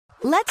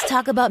Let's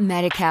talk about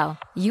Medi-Cal.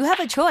 You have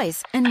a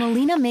choice, and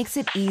Molina makes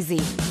it easy,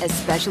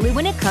 especially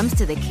when it comes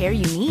to the care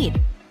you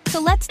need. So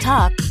let's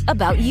talk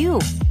about you,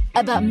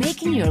 about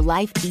making your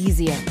life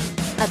easier,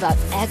 about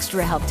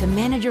extra help to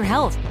manage your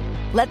health.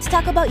 Let's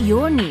talk about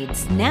your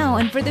needs now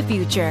and for the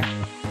future.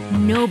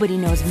 Nobody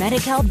knows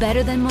Medi-Cal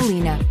better than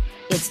Molina.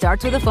 It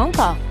starts with a phone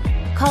call.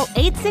 Call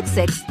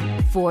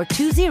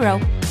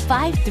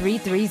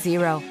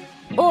 866-420-5330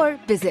 or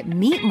visit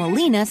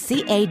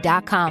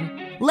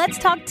meetmolinaca.com. Let's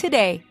talk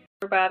today.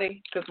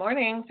 Everybody, good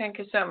morning. Thank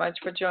you so much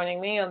for joining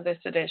me on this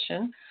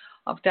edition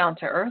of Down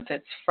to Earth.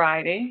 It's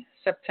Friday,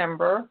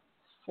 September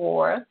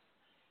 4th,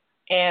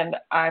 and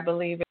I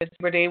believe it's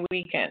Labor Day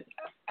weekend.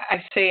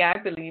 I say I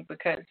believe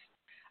because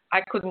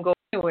I couldn't go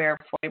anywhere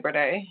for Labor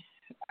Day.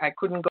 I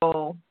couldn't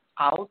go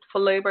out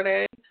for Labor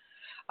Day.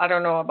 I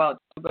don't know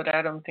about you, but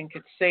I don't think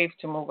it's safe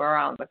to move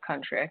around the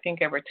country. I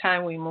think every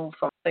time we move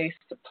from place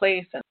to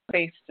place and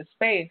space to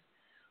space,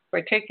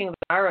 we're taking the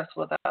virus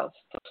with us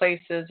to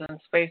places and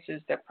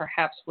spaces that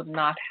perhaps would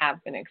not have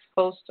been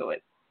exposed to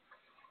it.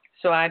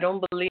 So I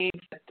don't believe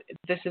that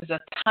this is a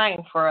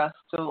time for us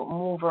to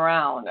move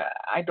around.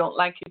 I don't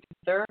like it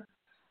either.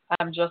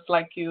 I'm just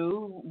like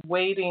you,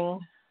 waiting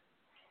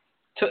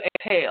to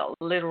exhale,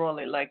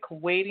 literally, like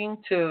waiting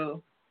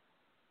to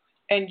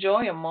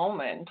enjoy a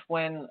moment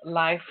when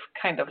life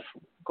kind of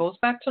goes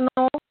back to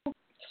normal,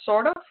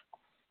 sort of.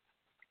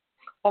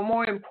 Or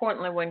more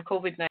importantly, when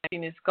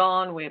COVID-19 is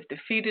gone, we have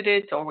defeated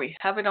it or we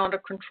have it under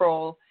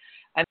control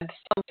and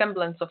some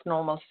semblance of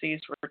normalcy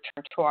is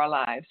returned to our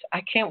lives.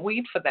 I can't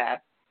wait for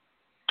that.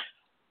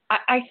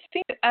 I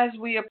think as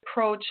we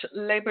approach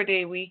Labor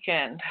Day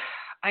weekend,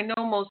 I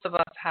know most of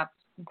us have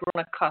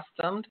grown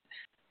accustomed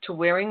to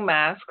wearing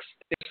masks.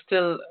 There's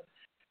still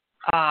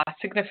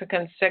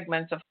significant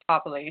segments of the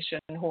population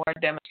who are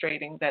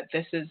demonstrating that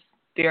this is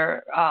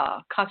their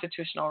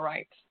constitutional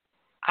rights.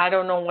 I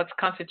don't know what's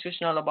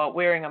constitutional about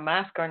wearing a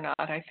mask or not.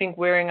 I think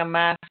wearing a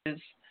mask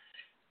is,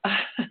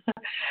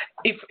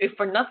 if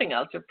for nothing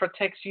else, it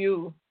protects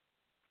you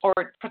or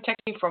it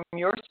protects me from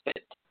your spit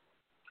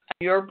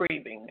and your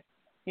breathing.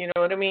 You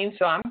know what I mean?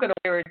 So I'm going to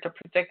wear it to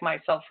protect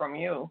myself from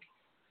you.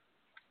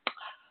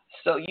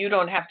 So you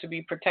don't have to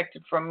be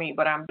protected from me,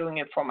 but I'm doing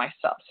it for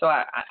myself. So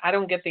I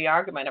don't get the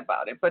argument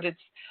about it. But it's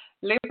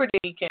Labor Day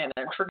weekend,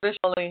 and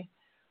traditionally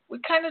we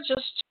kind of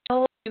just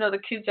chill. You know, the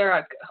kids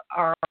are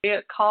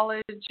at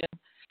college, and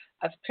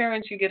as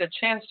parents, you get a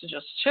chance to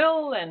just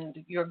chill,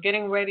 and you're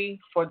getting ready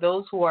for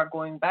those who are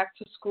going back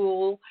to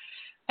school.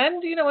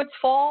 And, you know, it's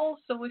fall,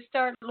 so we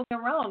start looking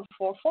around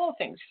for fall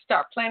things.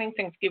 Start planning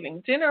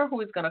Thanksgiving dinner,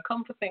 who is going to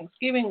come for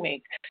Thanksgiving,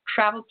 make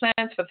travel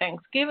plans for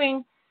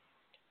Thanksgiving.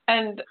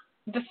 And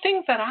the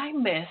thing that I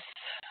miss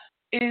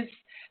is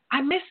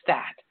I miss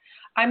that.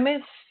 I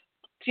miss,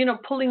 you know,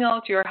 pulling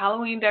out your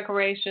Halloween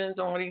decorations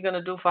and what are you going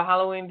to do for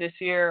Halloween this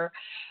year.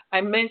 I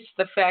miss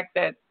the fact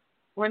that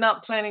we're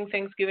not planning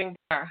Thanksgiving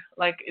dinner.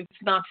 Like,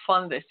 it's not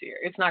fun this year.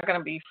 It's not going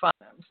to be fun.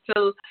 I'm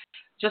still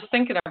just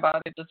thinking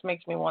about it just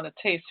makes me want to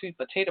taste sweet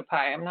potato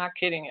pie. I'm not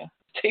kidding you.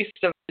 The taste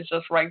of it is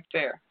just right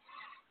there,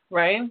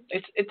 right?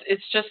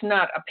 It's just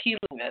not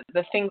appealing.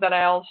 The thing that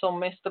I also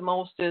miss the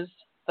most is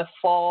the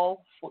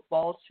fall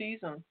football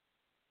season.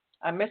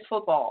 I miss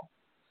football.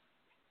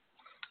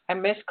 I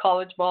miss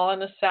college ball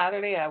on a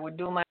Saturday. I would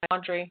do my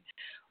laundry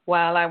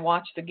while I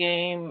watched the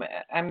game.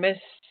 I miss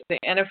the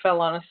NFL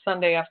on a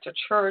Sunday after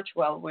church.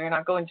 Well, we're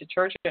not going to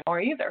church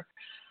anymore either.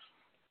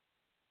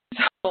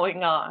 What's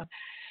going on?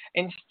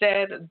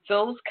 Instead,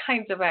 those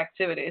kinds of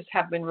activities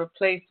have been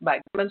replaced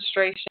by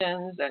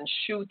demonstrations and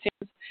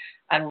shootings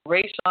and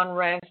racial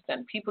unrest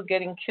and people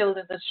getting killed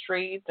in the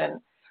streets.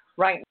 And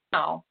right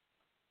now,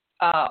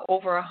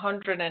 over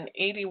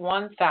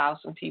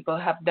 181,000 people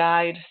have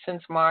died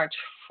since March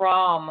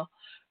from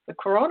the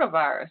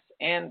coronavirus.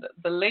 And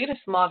the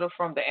latest model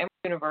from the Emory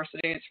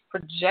University is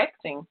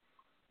projecting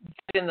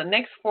that in the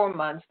next 4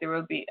 months, there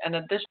will be an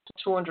additional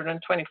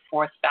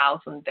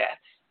 224,000 deaths.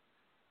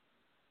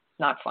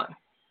 Not fun.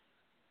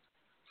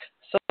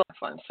 So not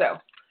fun.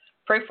 So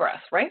pray for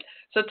us, right?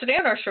 So today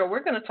on our show,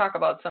 we're going to talk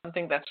about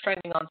something that's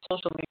trending on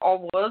social media, or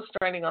was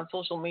trending on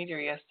social media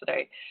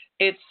yesterday.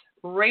 It's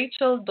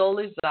Rachel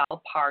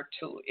Dolezal Part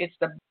 2. It's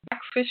the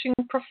Blackfishing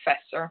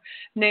professor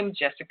named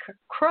Jessica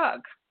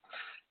Krug.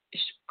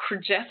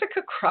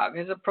 Jessica Krug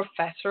is a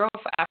professor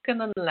of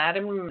African and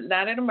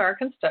Latin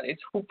American studies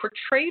who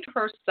portrayed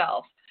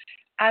herself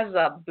as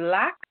a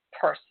black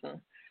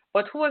person,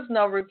 but who has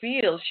now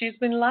revealed she's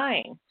been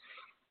lying.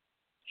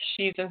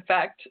 She's, in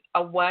fact,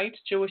 a white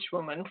Jewish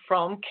woman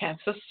from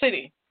Kansas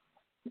City.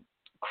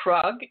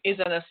 Krug is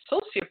an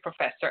associate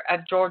professor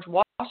at George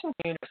Washington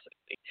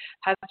University,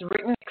 has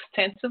written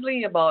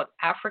extensively about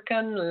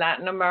African,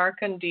 Latin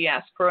American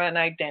diaspora and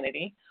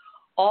identity,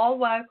 all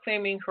while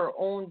claiming her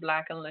own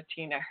Black and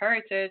Latina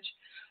heritage.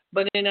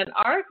 But in an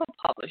article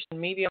published in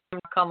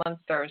Medium.com on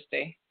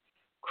Thursday,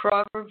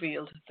 Krug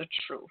revealed the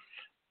truth.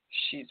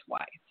 She's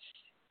white.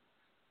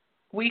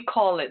 We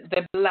call it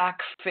the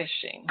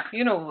Blackfishing.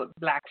 You know what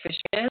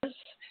Blackfishing is?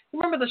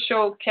 Remember the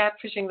show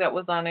Catfishing that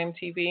was on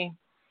MTV?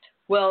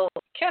 Well,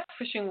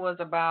 catfishing was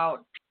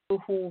about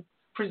people who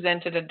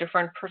presented a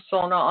different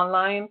persona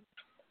online,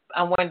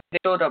 and when they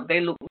showed up,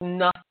 they looked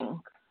nothing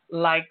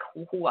like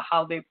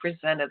how they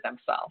presented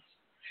themselves.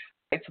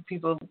 Right? So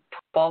people put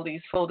all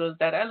these photos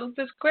that I look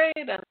this great,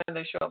 and when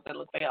they show up, they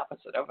look the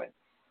opposite of it.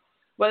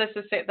 Well, it's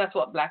to say that's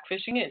what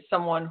blackfishing is: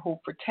 someone who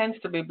pretends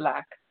to be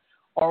black,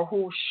 or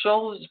who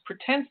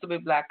pretends to be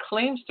black,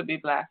 claims to be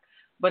black,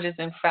 but is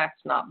in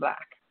fact not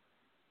black.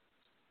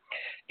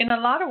 In a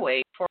lot of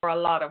ways, for a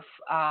lot of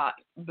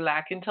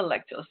black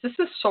intellectuals, this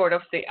is sort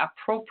of the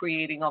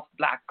appropriating of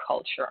black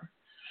culture.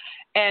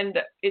 And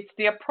it's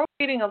the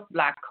appropriating of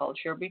black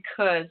culture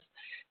because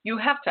you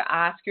have to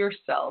ask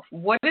yourself,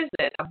 what is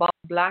it about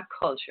black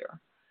culture?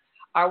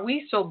 Are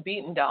we so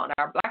beaten down?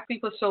 Are black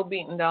people so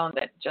beaten down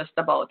that just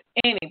about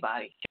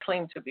anybody can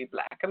claim to be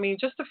black? I mean,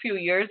 just a few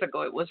years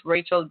ago, it was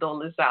Rachel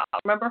Dolezal.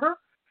 Remember her?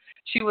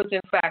 She was,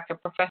 in fact, a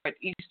professor at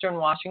Eastern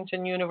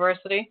Washington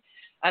University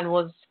and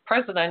was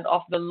president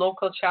of the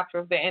local chapter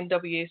of the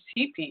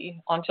NAACP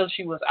until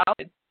she was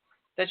outed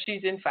that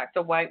she's, in fact,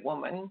 a white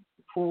woman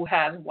who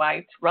has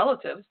white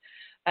relatives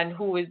and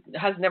who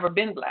has never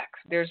been black.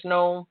 There's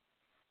no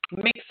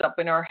mix-up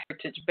in her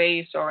heritage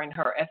base or in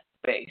her ethnic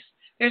base.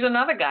 There's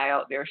another guy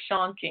out there,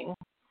 Sean King,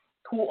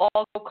 who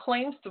also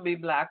claims to be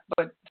black,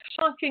 but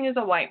Sean King is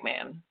a white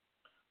man.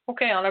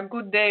 Okay, on a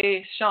good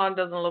day, Sean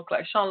looks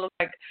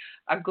like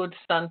a good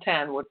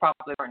suntan would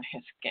probably burn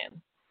his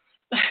skin.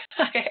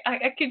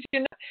 I kid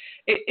you not.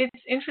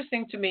 It's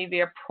interesting to me,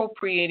 the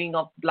appropriating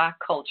of black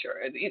culture.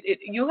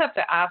 You have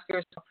to ask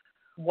yourself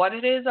what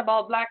it is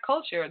about black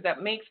culture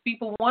that makes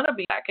people want to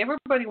be black.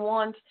 Everybody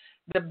wants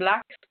the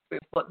black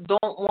experience, but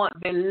don't want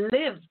the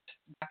lived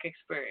black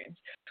experience,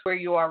 where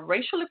you are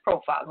racially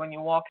profiled when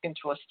you walk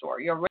into a store.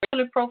 You're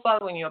racially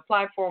profiled when you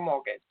apply for a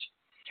mortgage.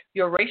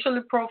 You're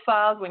racially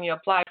profiled when you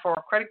apply for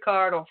a credit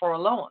card or for a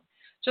loan.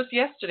 Just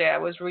yesterday, I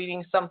was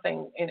reading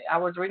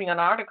an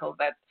article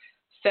that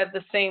said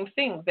the same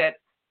thing, that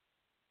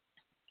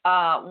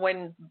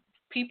when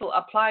people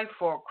apply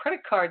for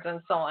credit cards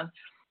and so on,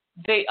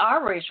 they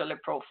are racially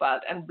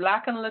profiled, and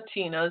Black and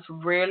Latinas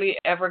rarely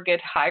ever get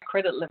high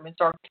credit limits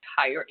or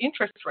higher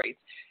interest rates.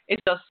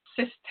 It's a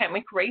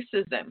systemic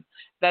racism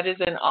that is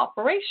in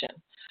operation.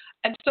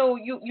 And so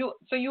you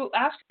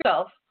ask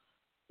yourself,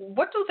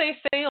 what do they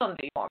say on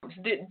these forms?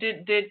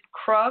 Did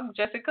Krug,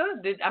 Jessica,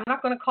 I'm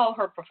not going to call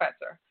her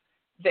professor.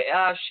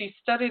 She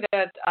studied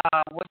at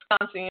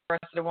Wisconsin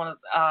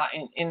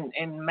University,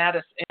 in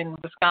Madison, in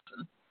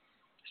Wisconsin.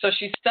 So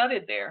she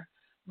studied there.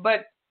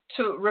 But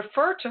to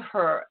refer to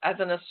her as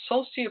an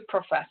associate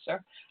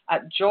professor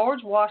at George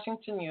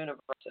Washington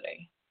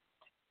University,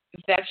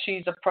 that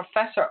she's a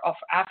professor of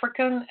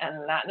African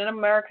and Latin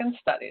American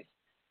studies,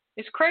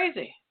 is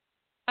crazy.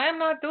 I am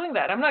not doing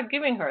that. I'm not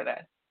giving her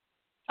that.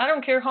 I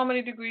don't care how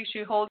many degrees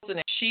she holds in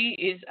it. She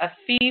is a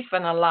thief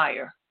and a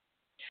liar.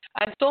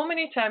 And so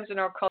many times in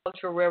our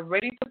culture, we're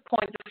ready to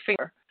point the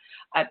finger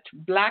at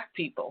black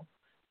people.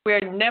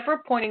 We're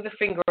never pointing the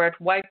finger at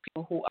white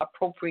people who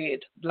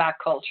appropriate black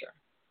culture.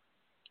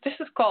 This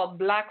is called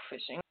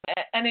blackfishing,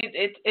 and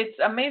it's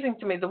amazing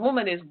to me. The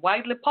woman is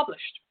widely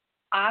published.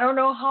 I don't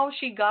know how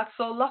she got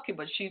so lucky,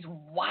 but she's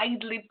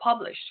widely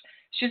published.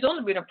 She's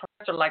only been a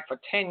professor for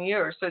 10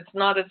 years, so it's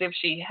not as if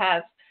she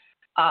has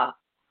a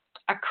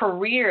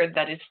career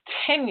that is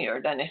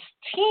tenured and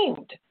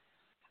esteemed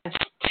and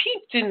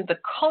steeped in the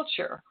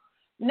culture.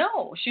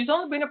 No, she's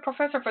only been a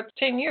professor for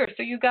 10 years,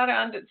 so you got to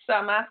understand.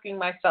 I'm asking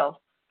myself,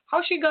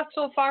 how she got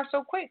so far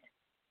so quick?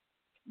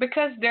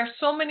 Because there's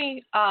so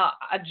many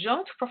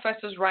adjunct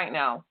professors right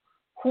now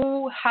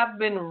who have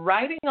been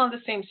writing on the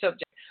same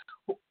subject,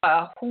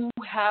 who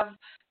have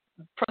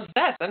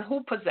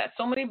possess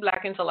so many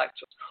black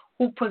intellectuals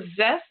who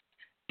possess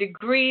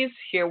degrees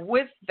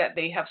herewith that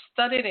they have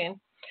studied in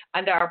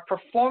and are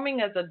performing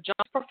as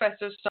adjunct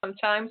professors.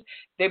 Sometimes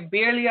they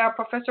barely are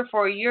professor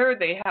for a year.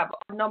 They have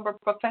a number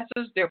of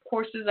professors. Their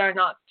courses are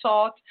not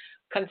taught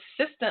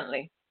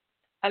consistently.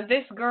 And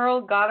this girl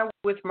got away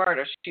with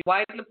murder. She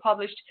widely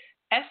published.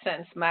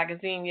 Essence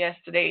magazine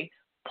yesterday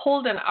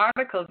pulled an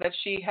article that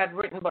she had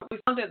written, but we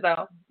found it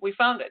though. We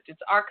found it.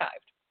 It's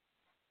archived.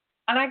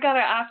 And I got to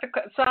ask,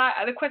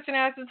 the question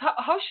I asked is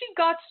how she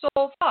got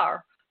so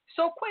far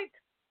so quick.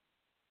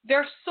 There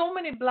are so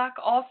many black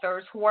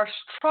authors who are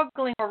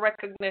struggling for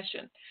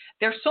recognition.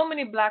 There are so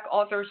many black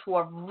authors who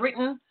have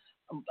written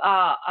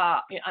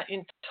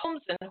in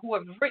tomes and who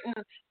have written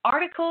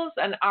articles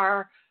and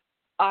are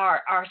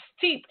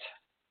steeped.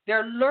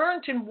 They're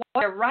learned in what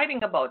they're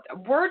writing about.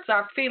 Words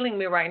are failing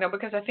me right now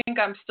because I think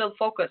I'm still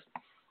focused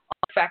on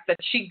the fact that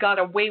she got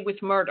away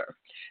with murder,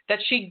 that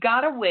she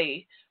got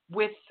away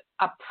with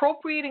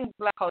appropriating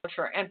black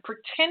culture and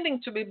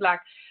pretending to be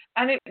black.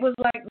 And it was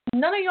like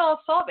none of y'all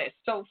saw this.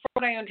 So from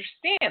what I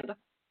understand,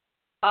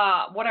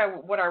 what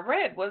I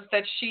read was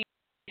that she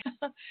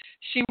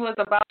was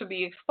about to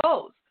be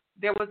exposed.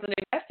 There was an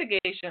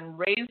investigation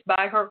raised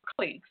by her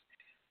colleagues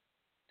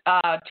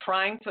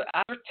trying to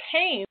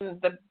ascertain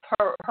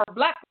her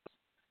blackness.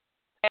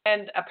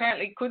 and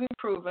apparently couldn't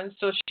prove it.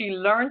 So she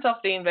learned of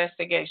the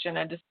investigation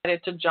and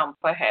decided to jump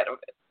ahead of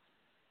it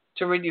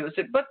to reduce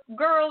it. But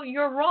girl,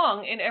 you're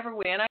wrong in every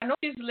way. And I know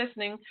she's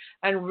listening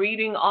and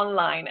reading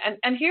online.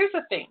 And here's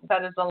the thing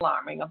that is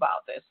alarming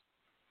about this,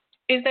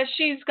 is that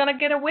she's going to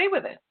get away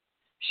with it.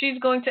 She's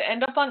going to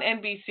end up on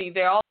NBC.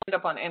 They all end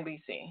up on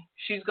NBC.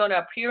 She's going to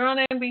appear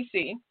on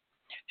NBC.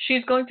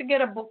 She's going to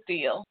get a book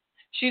deal.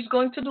 She's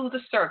going to do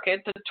the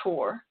circuit, the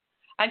tour.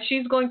 And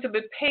she's going to be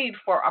paid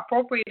for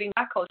appropriating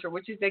Black culture,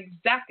 which is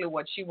exactly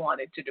what she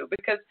wanted to do,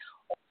 because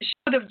she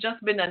would have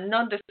just been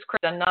another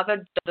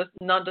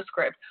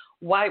nondescript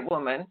white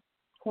woman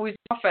who is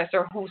a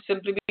professor, who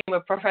simply became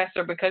a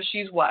professor because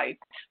she's white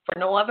for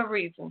no other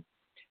reason.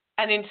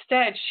 And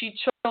instead, she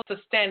chose to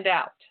stand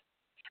out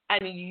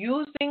and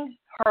using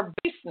her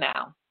base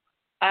now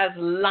as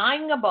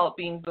lying about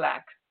being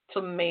Black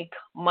to make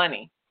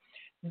money.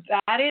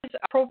 That is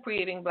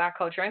appropriating Black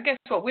culture. And guess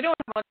what? We don't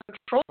have much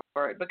control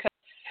over it, because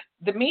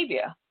the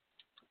media,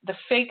 the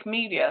fake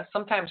media,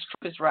 sometimes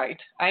Trump is right.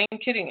 I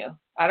ain't kidding you.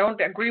 I don't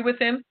agree with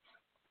him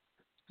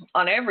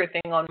on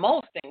everything, on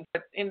most things,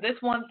 but in this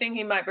one thing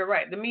he might be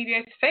right. The media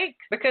is fake,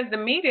 because the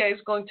media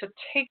is going to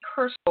take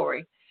her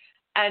story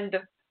and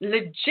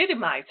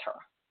legitimize her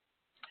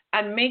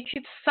and make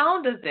it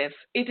sound as if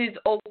it is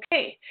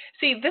okay.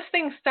 See, this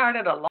thing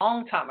started a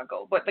long time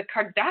ago, but the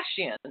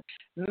Kardashians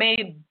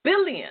made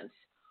billions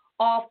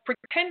of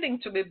pretending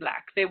to be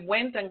Black. They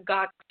went and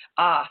got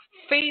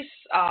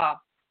facelifts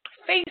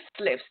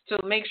to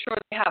make sure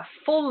they have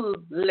full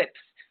lips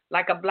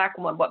like a Black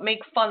woman, but make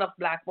fun of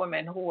Black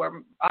women who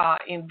are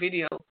in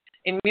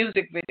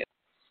music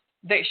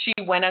videos. She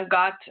went and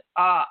got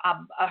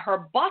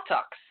her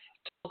buttocks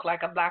to look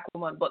like a Black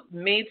woman, but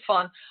made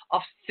fun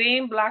of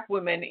same Black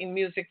women in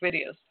music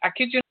videos. I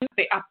kid you not,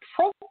 the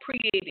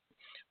appropriating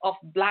of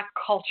Black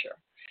culture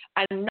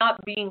and not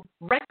being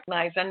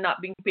recognized and not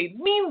being paid.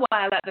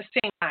 Meanwhile, at the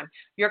same time,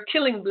 you're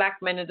killing Black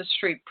men in the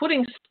street,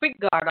 putting spit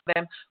guard on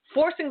them,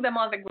 forcing them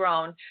on the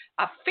ground,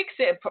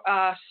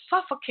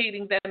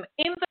 suffocating them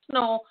in the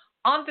snow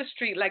on the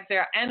street like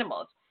they're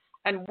animals.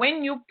 And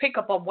when you pick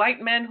up a white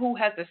man who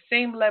has the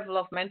same level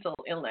of mental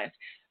illness,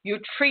 you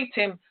treat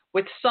him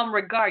with some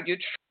regard. You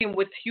treat him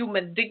with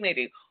human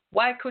dignity.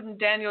 Why couldn't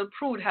Daniel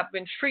Prude have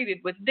been treated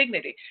with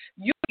dignity?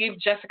 You give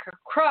Jessica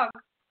Krug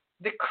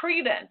the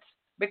credence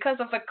because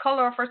of the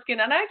color of her skin.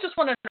 And I just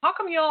want to know, how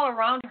come you all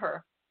around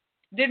her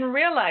didn't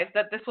realize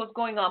that this was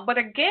going on? But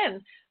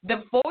again,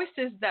 the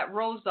voices that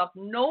rose up,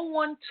 no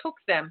one took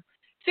them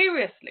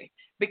seriously.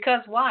 Because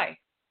why?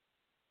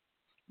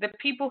 The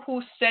people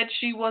who said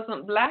she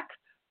wasn't Black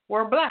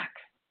were Black.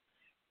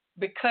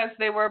 Because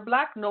they were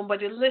Black,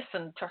 nobody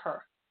listened to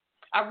her.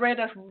 I read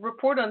a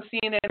report on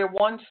CNN that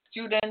one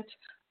student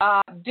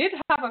did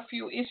have a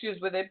few issues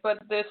with it, but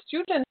the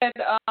student had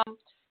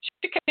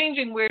she kept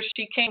changing where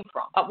she came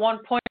from. At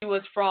one point, she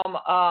was from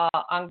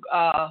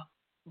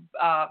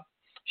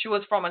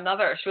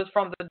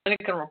the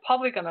Dominican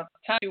Republic, and at the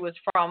time she was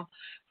from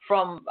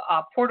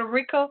Puerto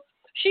Rico.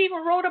 She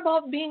even wrote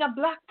about being a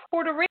Black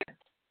Puerto Rican,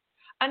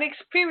 an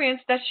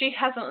experience that she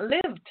hasn't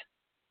lived,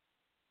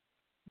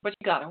 but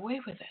she got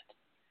away with it.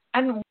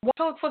 And watch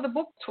out for the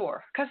book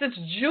tour, because it's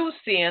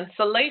juicy and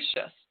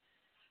salacious,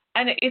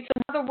 and it's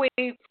another way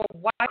for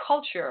white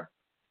culture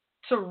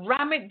to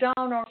ram it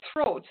down our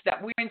throats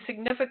that we're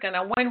insignificant,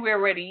 and when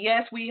we're ready,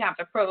 yes, we have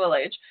the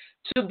privilege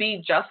to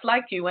be just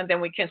like you, and then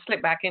we can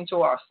slip back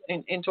into our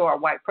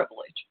white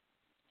privilege.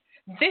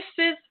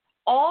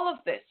 All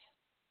of this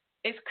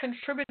is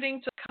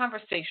contributing to the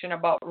conversation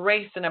about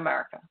race in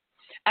America,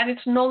 and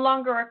it's no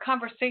longer a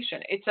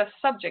conversation. It's a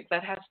subject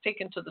that has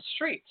taken to the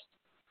streets,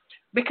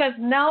 because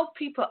now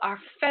people are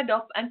fed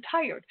up and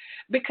tired,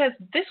 because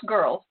this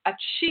girl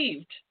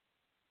achieved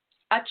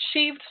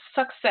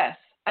success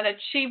and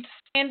achieved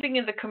standing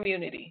in the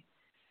community,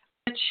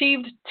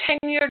 achieved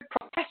tenured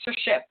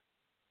professorship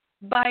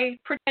by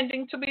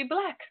pretending to be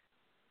Black.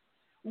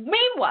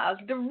 Meanwhile,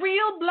 the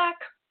real Black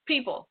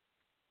people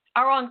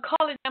are on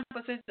college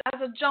campuses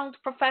as adjunct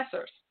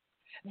professors.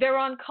 They're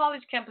on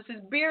college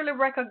campuses barely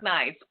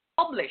recognized,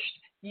 published,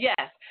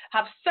 yes,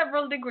 have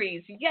several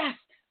degrees, yes,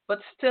 but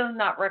still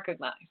not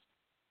recognized.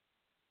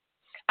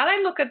 And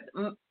I look at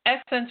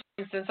Essence,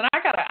 for instance, and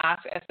I got to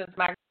ask Essence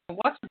Magazine,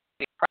 what's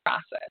the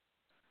process?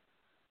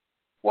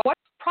 What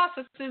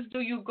processes do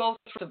you go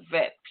through to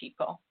vet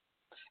people?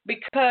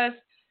 Because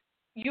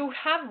you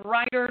have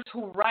writers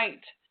who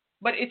write,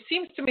 but it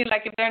seems to me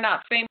like if they're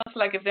not famous,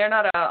 like if they're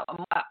not a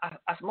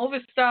movie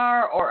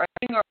star or a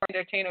singer or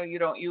entertainer, you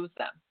don't use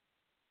them.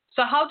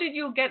 So how did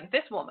you get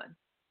this woman?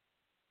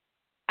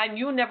 And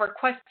you never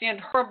questioned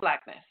her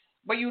Blackness.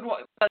 But you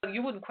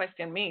wouldn't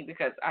question me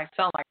because I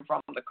sound like I'm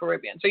from the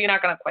Caribbean, so you're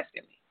not going to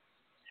question me.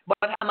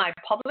 But am I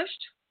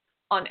published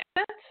on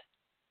Essence?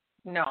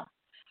 No.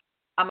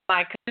 Am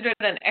I considered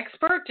an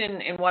expert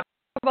in what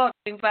about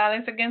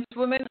violence against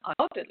women?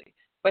 Undoubtedly.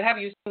 But have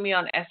you seen me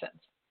on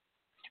Essence?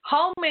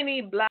 How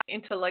many Black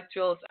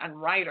intellectuals and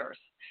writers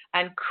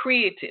and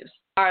creatives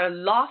are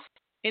lost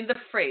in the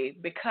fray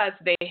because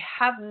they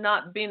have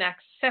not been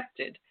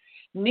accepted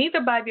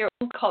neither by their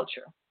own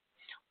culture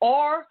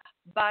or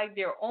by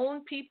their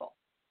own people.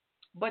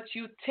 But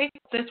you take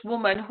this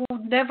woman who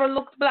never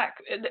looked black.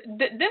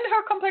 Didn't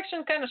her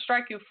complexion kind of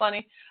strike you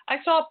funny? I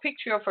saw a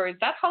picture of her. Is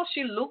that how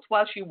she looked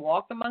while she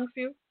walked amongst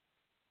you?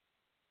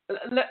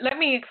 Let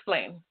me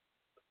explain.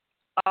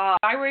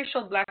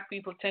 Biracial black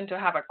people tend to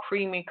have a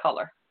creamy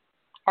color.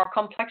 Our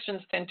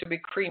complexions tend to be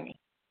creamy,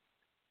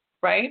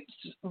 right?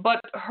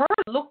 But hers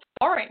looked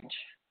orange.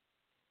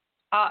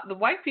 The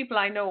white people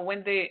I know,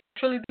 when they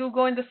actually do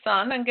go in the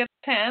sun and get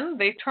tan,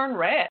 they turn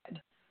red.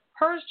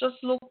 Hers just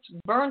looked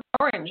burnt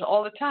orange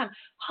all the time.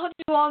 How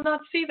did you all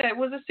not see that? It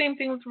was the same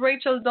thing with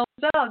Rachel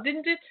Dolezal.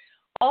 Didn't it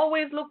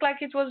always look like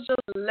it was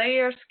just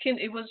layer skin?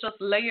 It was just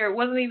layer. It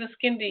wasn't even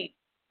skin deep.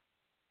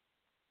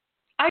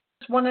 I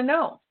just want to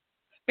know.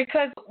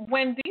 Because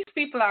when these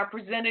people are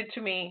presented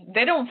to me,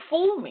 they don't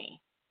fool me.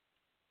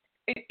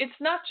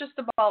 It's not just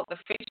about the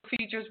facial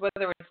features,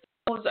 whether it's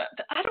those.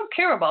 I don't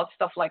care about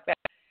stuff like that.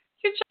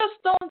 You just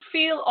don't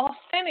feel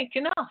authentic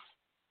enough.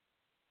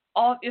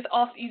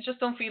 You just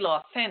don't feel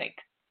authentic.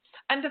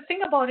 And the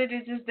thing about it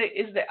is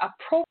the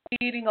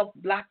appropriating of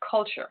black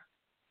culture.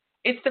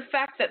 It's the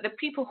fact that the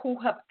people who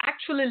have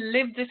actually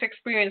lived this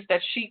experience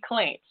that she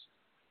claims,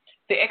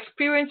 the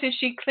experiences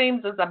she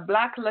claims as a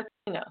Black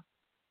Latina,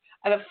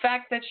 and the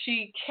fact that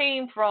she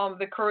came from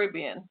the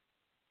Caribbean,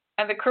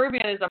 and the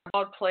Caribbean is a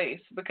broad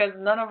place because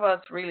none of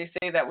us really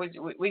say that.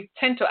 We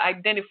tend to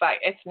identify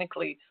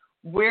ethnically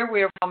where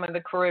we're from in the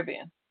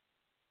Caribbean.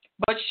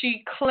 But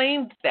she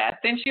claimed that.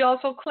 Then she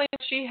also claimed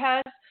she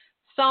has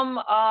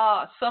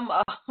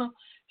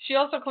she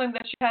also claimed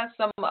that she has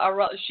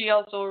she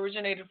also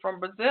originated from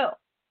Brazil.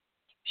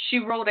 She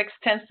wrote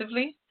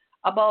extensively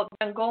about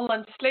the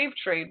Angolan slave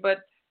trade. But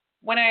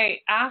when I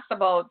asked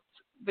about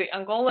the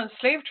Angolan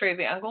slave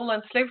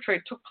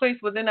trade took place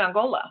within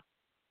Angola.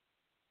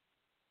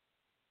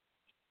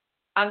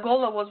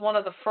 Angola was one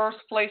of the first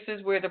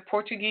places where the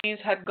Portuguese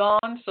had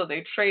gone, so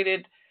they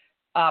traded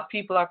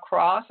people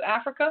across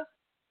Africa.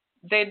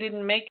 They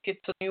didn't make it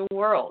to the New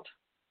World.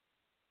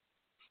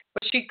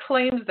 But she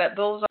claims that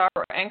those are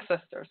her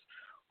ancestors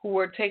who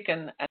were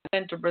taken and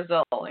sent to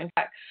Brazil. In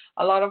fact,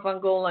 a lot of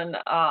Angolan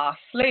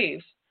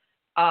slaves,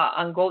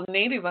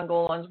 native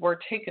Angolans, were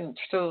taken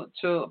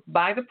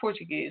by the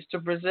Portuguese to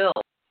Brazil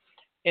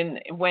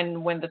when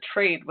the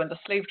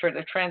slave trade,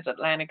 the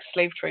transatlantic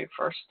slave trade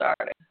first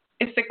started.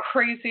 It's the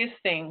craziest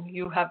thing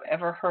you have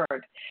ever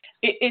heard.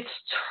 It's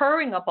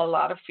stirring up a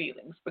lot of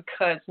feelings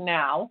because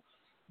now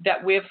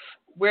that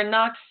we're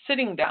not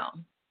sitting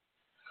down.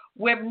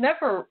 We've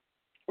never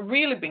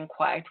really been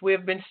quiet.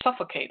 We've been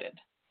suffocated.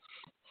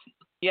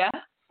 Yeah?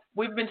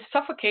 We've been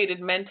suffocated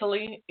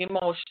mentally,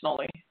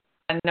 emotionally,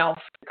 and now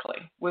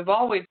physically. We've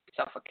always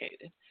been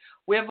suffocated.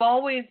 We've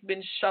always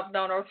been shoved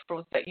down our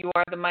throats that you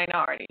are the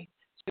minority.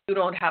 So you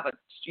don't have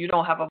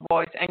a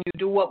voice, and you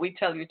do what we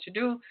tell you to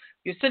do.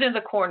 You sit in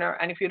the corner,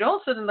 and if you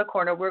don't sit in the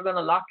corner, we're going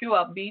to lock you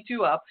up, beat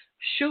you up,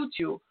 shoot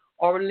you,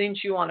 or lynch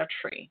you on a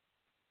tree.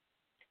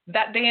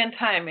 That day and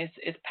time is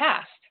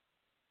past.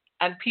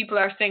 And people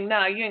are saying,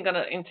 nah, you ain't going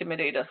to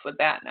intimidate us with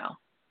that now.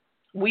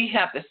 We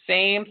have the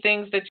same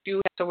things that you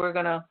have, so we're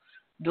going to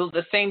do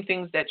the same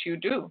things that you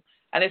do.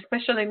 And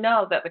especially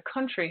now that the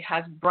country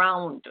has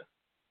browned.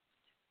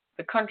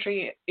 The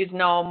country is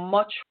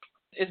now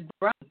is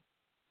brown.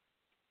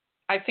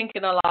 I think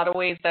in a lot of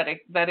ways that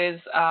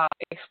is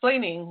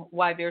explaining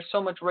why there's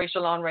so much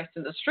racial unrest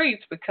in the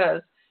streets,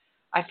 because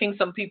I think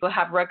some people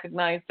have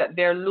recognized that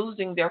they're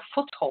losing their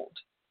foothold.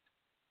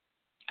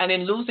 And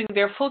in losing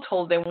their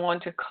foothold, they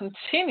want to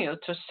continue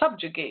to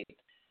subjugate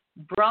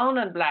brown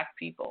and black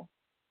people,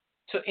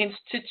 to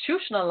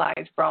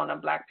institutionalize brown and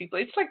black people.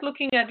 It's like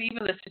looking at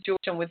even the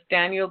situation with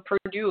Daniel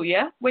Perdue,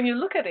 yeah? When you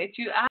look at it,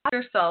 you ask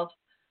yourself,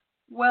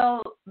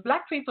 well,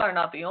 black people are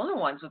not the only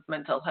ones with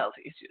mental health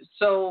issues.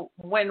 So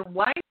when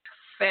white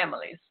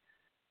families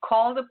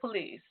call the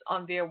police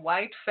on their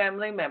white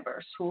family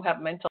members who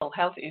have mental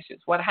health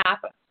issues, what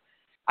happens?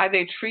 Are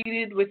they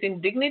treated with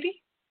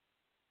indignity?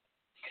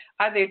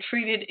 Are they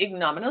treated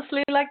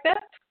ignominiously like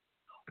that?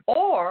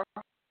 Or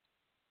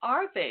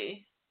are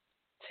they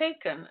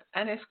taken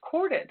and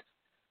escorted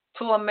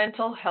to a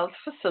mental health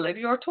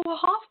facility or to a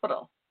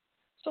hospital?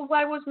 So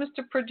why was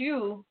Mr.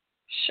 Perdue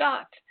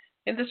shot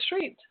in the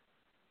street?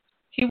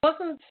 He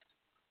wasn't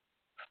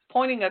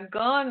pointing a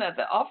gun at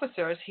the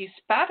officers. He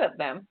spat at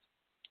them.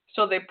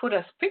 So they put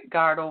a spit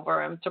guard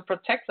over him to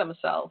protect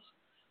themselves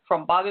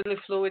from bodily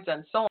fluids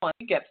and so on.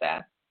 You get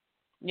that.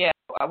 Yeah,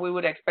 we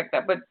would expect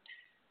that. But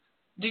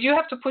did you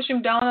have to push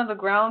him down on the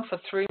ground for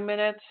 3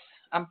 minutes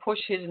and push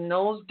his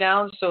nose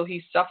down so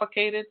he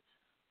suffocated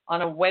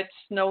on a wet,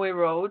 snowy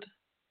road?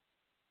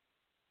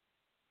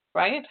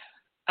 Right?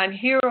 And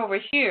over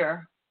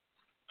here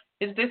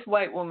is this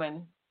white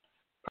woman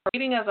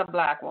parading as a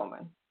black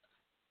woman,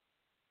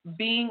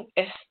 being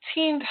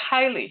esteemed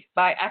highly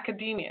by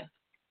academia.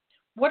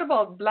 What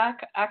about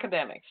black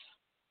academics?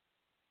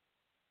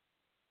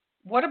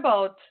 What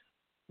about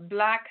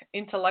black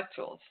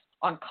intellectuals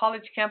on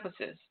college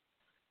campuses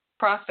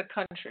across the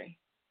country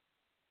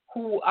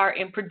who are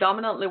in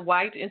predominantly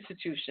white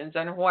institutions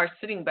and who are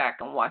sitting back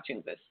and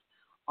watching this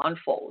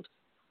unfold.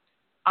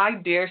 I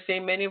dare say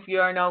many of you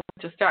are now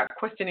going to start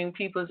questioning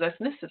people's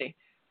ethnicity,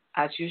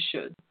 as you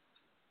should.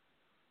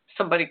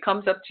 Somebody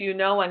comes up to you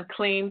now and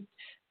claims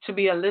to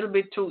be a little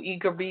bit too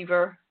eager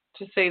beaver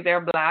to say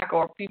they're black,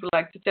 or people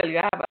like to tell you,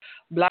 I have a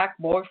black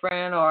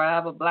boyfriend or I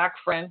have a black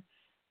friend.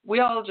 We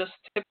all just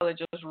typically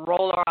just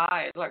roll our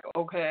eyes like,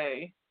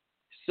 okay,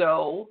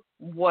 so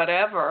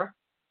whatever.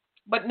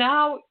 But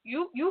now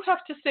you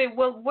have to say,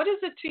 well, what is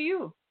it to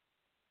you?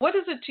 What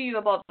is it to you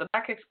about the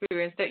black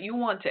experience that you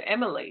want to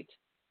emulate,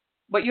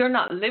 but you're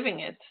not living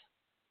it?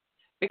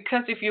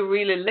 Because if you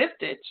really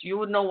lived it, you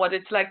would know what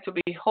it's like to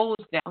be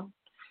hosed down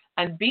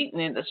and beaten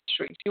in the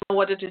street. You know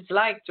what it is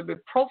like to be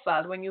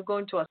profiled when you go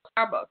into a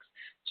Starbucks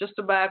just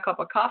to buy a cup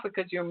of coffee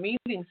because you're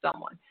meeting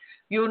someone.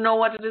 You know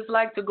what it is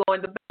like to go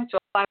in the bank to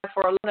apply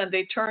for a loan and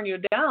they turn you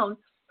down,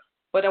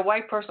 but a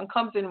white person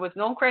comes in with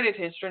no credit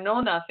history, no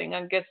nothing,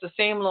 and gets the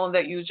same loan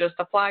that you just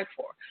applied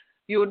for.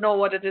 You would know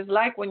what it is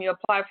like when you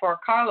apply for a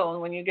car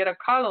loan, when you get a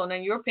car loan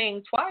and you're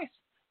paying twice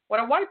what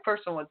a white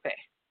person would pay.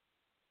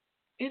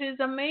 It is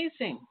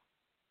amazing.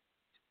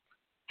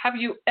 Have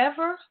you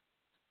ever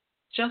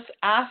just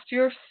asked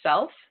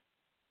yourself,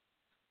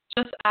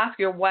 just ask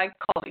your white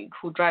colleague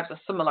who drives a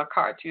similar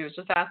car to yours,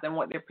 just ask them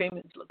what their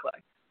payments look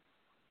like.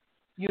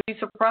 You'd be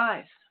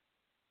surprised.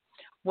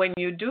 When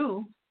you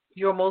do,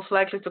 you're most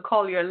likely to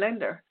call your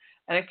lender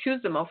and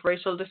accuse them of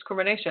racial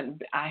discrimination.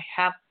 I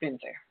have been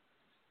there.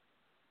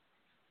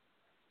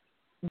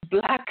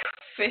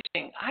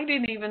 Blackfishing. I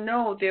didn't even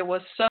know there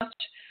was such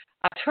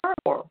a term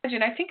for it.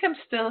 And I think I'm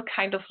still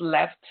kind of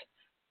left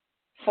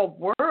for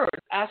words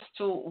as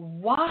to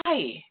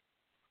why.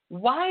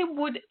 Why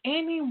would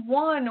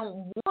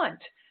anyone want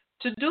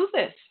to do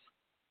this?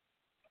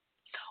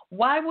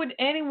 Why would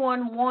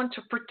anyone want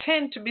to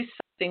pretend to be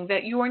something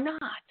that you are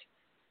not?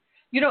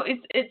 You know,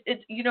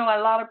 it's a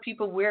lot of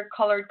people wear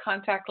colored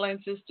contact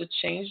lenses to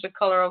change the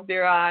color of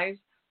their eyes.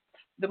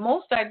 The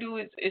most I do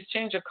is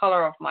change the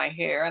color of my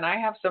hair, and I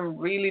have some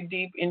really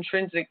deep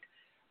intrinsic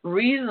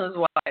reasons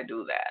why I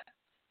do that.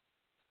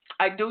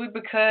 I do it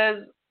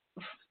because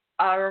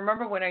I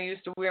remember when I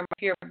used to wear my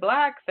hair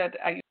black that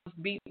I was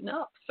beaten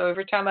up. So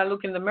every time I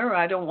look in the mirror,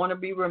 I don't want to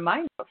be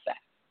reminded of that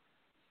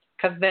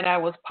because then I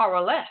was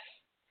powerless.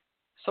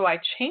 So I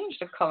changed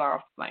the color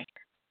of my hair.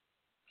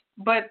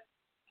 But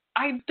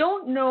I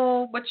don't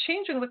know, but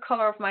changing the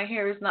color of my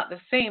hair is not the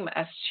same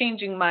as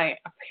changing my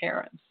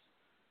appearance.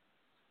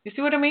 You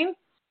see what I mean?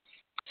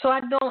 So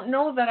I don't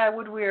know that I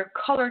would wear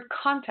colored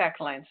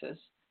contact lenses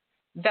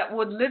that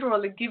would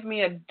literally give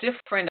me a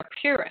different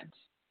appearance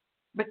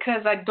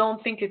because I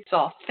don't think it's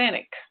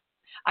authentic.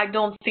 I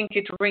don't think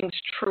it rings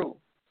true.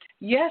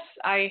 Yes,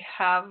 I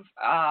have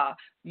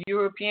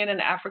European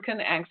and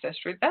African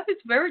ancestry. That is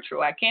very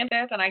true. I can't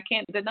deny that, and I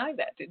can't deny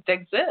that. It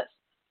exists.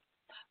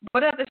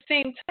 But at the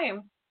same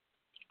time,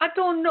 I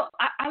don't know.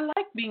 I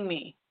like being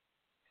me.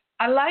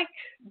 I like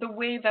the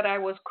way that I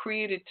was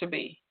created to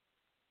be.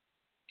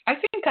 I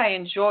think I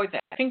enjoy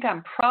that. I think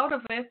I'm proud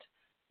of it,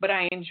 but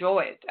I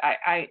enjoy it.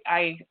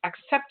 I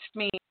accept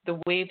me the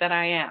way that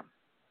I am.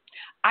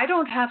 I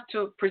don't have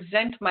to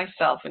present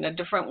myself in a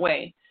different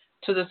way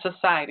to the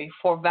society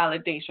for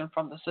validation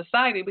from the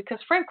society because,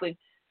 frankly,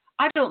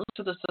 I don't look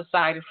to the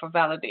society for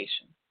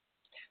validation.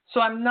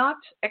 So I'm not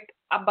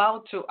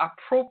about to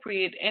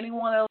appropriate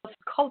anyone else's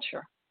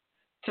culture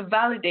to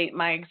validate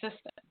my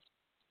existence.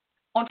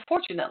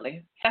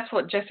 Unfortunately, that's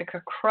what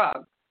Jessica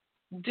Krug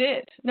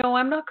did. No,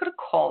 I'm not going to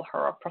call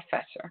her a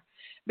professor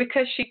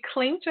because she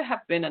claimed to have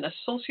been an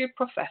associate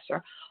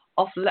professor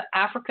of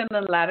African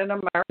and Latin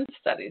American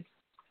studies,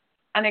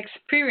 an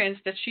experience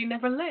that she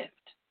never lived.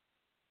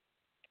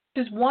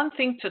 It is one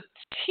thing to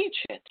teach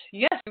it.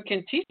 Yes, you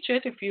can teach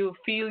it if you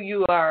feel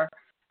you are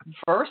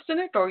versed in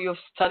it or you've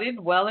studied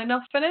well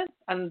enough in it,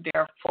 and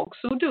there are folks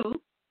who do.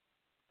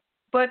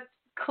 But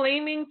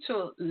claiming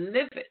to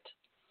live it.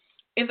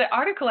 In the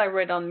article I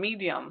read on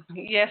Medium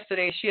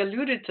yesterday, she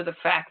alluded to the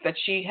fact that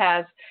she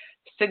has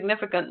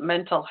significant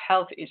mental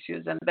health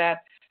issues and that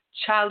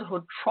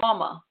childhood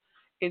trauma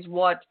is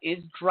what is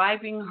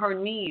driving her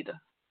need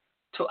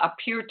to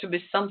appear to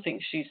be something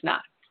she's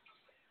not.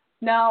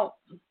 Now,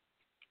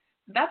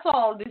 that's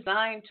all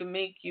designed to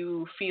make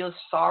you feel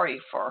sorry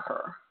for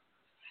her.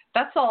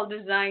 That's all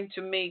designed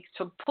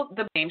to put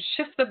the blame,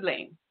 shift the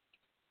blame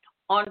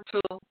onto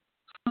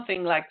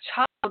something like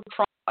childhood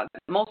trauma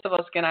that most of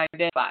us can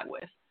identify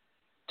with,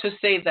 to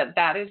say that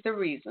that is the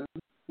reason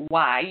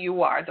why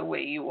you are the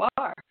way you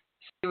are.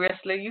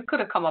 Seriously, you could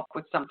have come up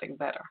with something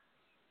better.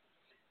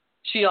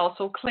 She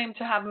also claimed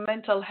to have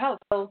mental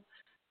health,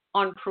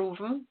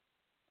 unproven,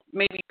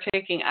 maybe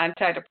taking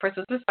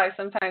antidepressants. This is why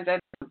sometimes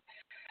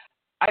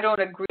I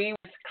don't agree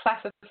with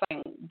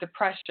classifying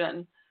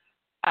depression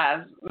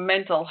as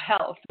mental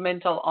health,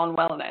 mental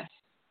unwellness.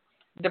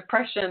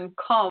 Depression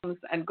comes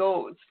and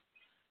goes.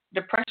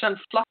 Depression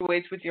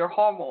fluctuates with your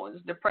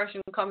hormones.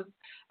 Depression comes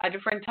at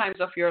different times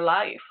of your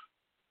life.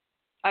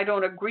 I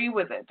don't agree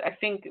with it. I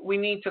think we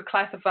need to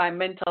classify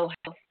mental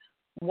health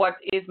what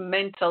is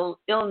mental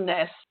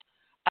illness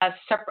as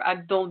separate. I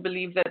don't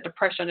believe that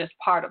depression is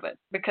part of it,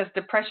 because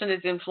depression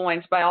is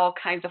influenced by all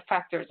kinds of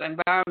factors,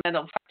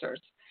 environmental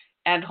factors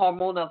and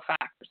hormonal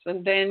factors,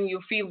 and then you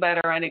feel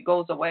better and it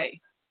goes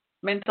away.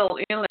 Mental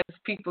illness,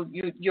 people,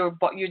 you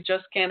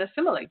just can't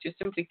assimilate. You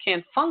simply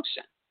can't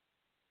function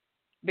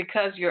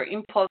because your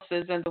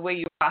impulses and the way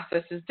you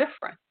process is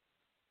different,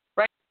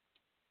 right?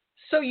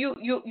 So you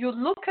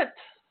look at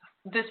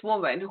this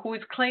woman who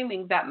is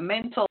claiming that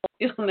mental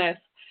illness,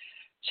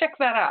 check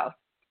that out,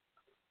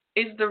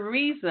 is the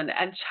reason,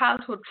 and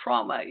childhood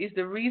trauma is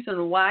the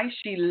reason why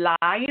she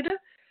lied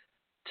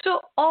to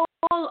all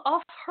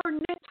of her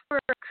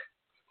network.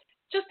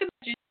 Just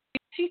imagine,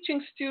 she's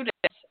teaching students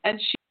and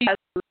she has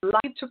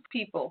lied to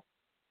people.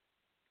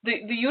 The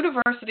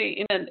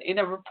university, in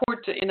a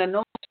report, in a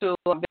note to,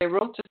 they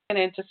wrote to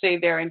CNN to say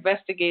they're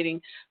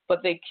investigating,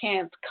 but they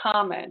can't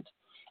comment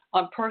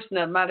on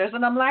personal matters.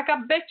 And I'm like,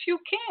 I bet you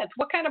can't.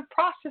 What kind of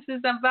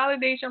processes and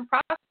validation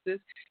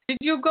processes did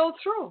you go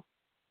through?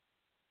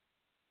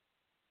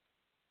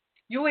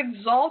 You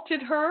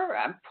exalted her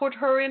and put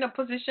her in a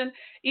position,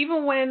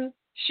 even when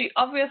she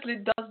obviously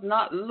does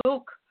not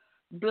look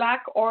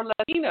Black or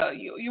Latina.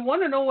 You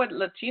want to know what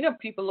Latina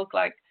people look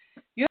like?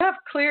 You have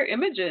clear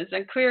images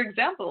and clear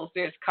examples.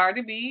 There's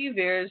Cardi B,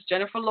 there's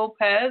Jennifer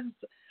Lopez,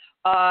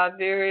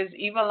 there is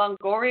Eva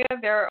Longoria.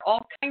 There are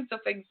all kinds of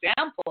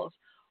examples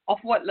of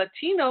what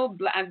Latino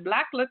and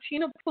Black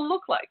Latino people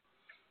look like.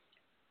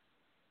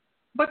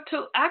 But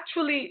to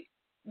actually,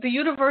 the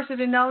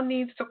university now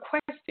needs to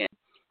question,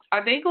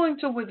 are they going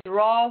to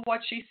withdraw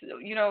what she's,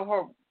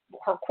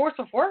 her course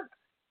of work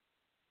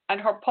and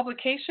her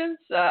publications?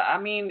 I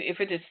mean, if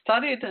it is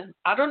studied,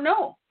 I don't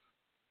know.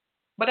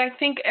 But I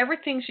think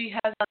everything she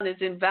has done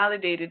is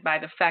invalidated by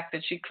the fact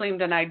that she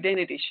claimed an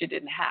identity she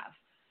didn't have.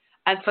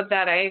 And for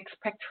that, I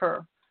expect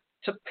her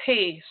to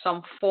pay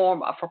some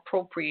form of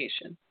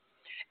appropriation.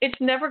 It's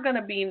never going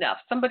to be enough.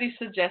 Somebody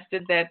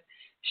suggested that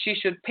she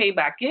should pay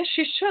back. Yes,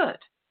 she should.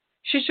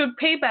 She should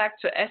pay back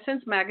to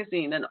Essence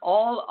Magazine and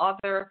all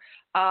other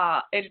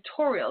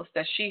editorials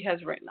that she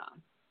has written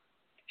on.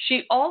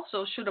 She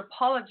also should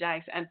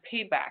apologize and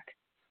pay back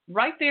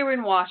right there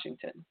in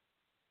Washington,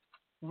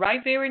 right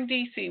there in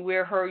D.C.,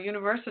 where her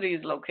university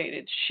is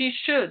located. She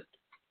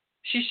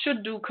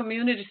should do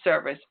community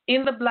service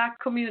in the Black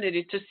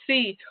community to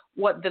see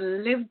what the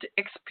lived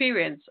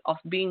experience of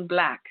being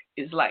Black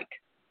is like.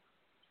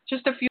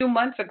 Just a few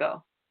months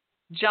ago,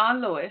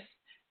 John Lewis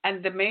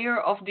and the mayor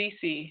of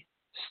D.C.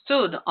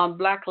 stood on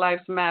Black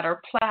Lives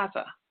Matter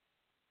Plaza.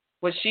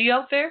 Was she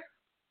out there?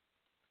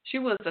 She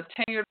was a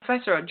tenured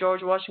professor at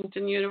George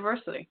Washington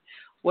University.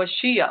 Was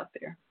she out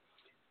there?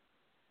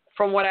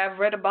 From what I've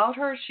read about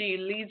her, she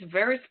leads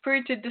very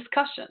spirited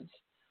discussions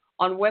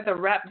on whether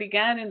rap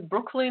began in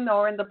Brooklyn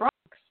or in the Bronx.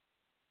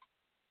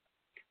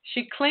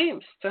 She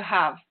claims to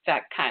have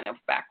that kind of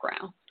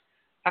background,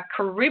 a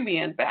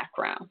Caribbean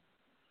background.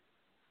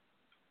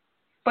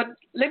 But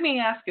let me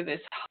ask you this.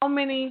 How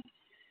many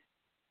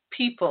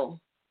people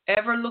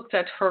ever looked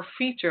at her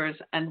features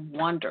and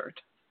wondered?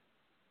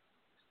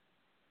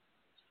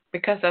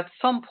 Because at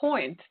some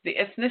point, the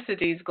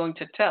ethnicity is going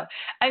to tell.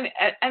 And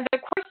the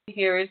question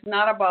here is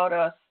not about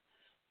us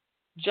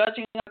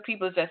judging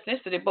people's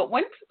ethnicity, but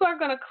when people are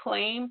going to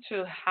claim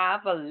to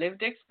have a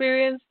lived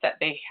experience that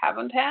they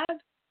haven't had,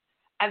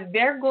 and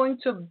they're going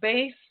to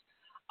base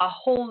a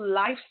whole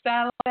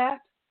lifestyle on that,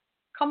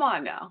 come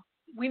on now.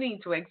 We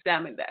need to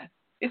examine that.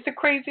 It's the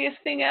craziest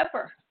thing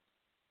ever.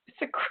 It's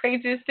the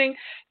craziest thing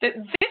that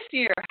this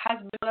year has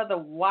been one of the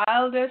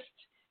wildest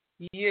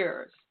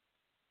years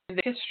in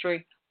the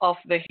history of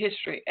the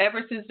history,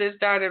 ever since they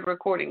started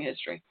recording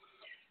history.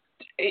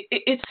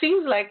 It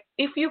seems like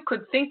if you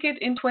could think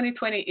it in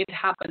 2020, it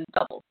happened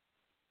double.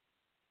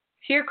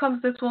 Here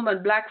comes this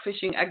woman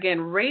blackfishing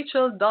again,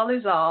 Rachel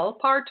Dolezal,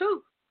 part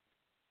 2.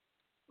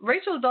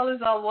 Rachel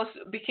Dolezal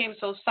became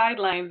so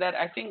sidelined that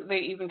I think they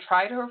even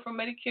tried her for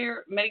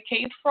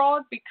Medicaid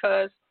fraud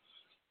because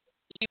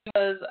she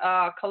was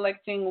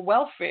collecting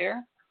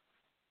welfare.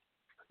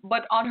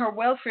 But on her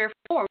welfare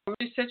form,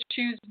 she said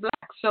she was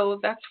Black, so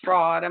that's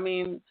fraud. I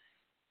mean,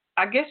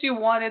 I guess you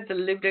wanted the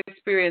lived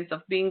experience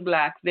of being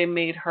Black. They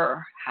made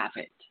her have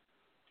it.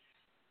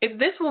 If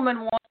this woman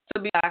wants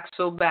to be Black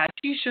so bad,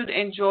 she should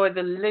enjoy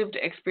the lived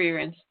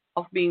experience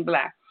of being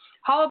Black.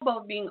 How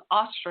about being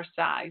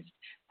ostracized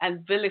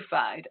and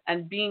vilified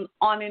and being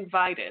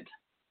uninvited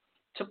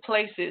to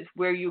places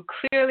where you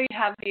clearly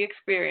have the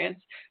experience,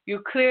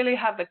 you clearly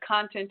have the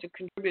content to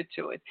contribute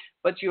to it,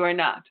 but you are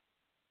not?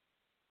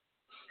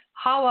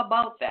 How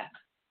about that?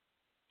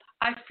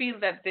 I feel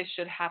that this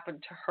should happen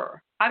to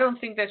her. I don't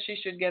think that she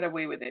should get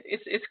away with it.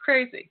 It's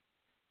crazy.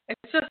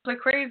 It's just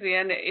crazy,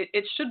 and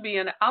it should be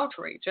an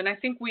outrage. And I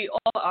think we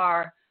all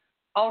are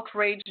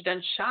outraged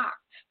and shocked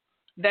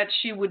that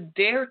she would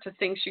dare to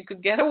think she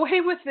could get away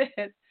with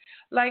it.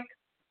 Like,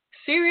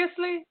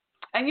 seriously?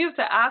 And you have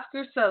to ask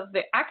yourself,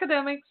 the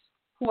academics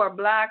who are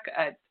Black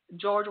at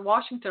George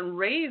Washington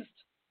raised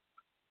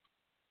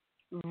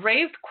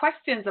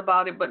questions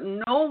about it, but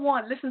no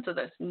one, listen to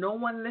this, no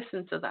one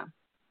listened to them.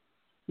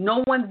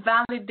 No one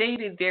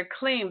validated their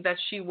claim that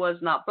she was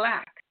not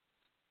black.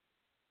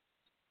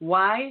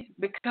 Why?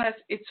 Because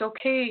it's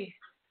okay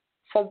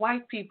for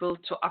white people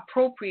to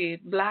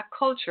appropriate black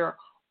culture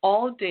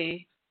all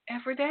day,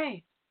 every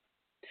day.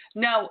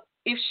 Now,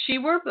 if she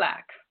were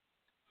black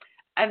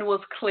and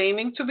was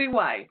claiming to be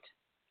white,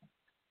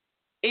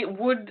 it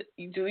would,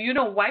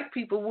 white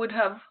people would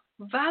have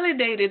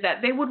validated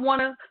that. They would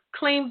want to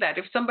claim that.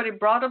 If somebody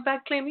brought up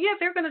that claim, yeah,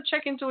 they're going to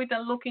check into it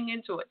and looking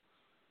into it.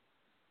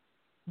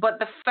 But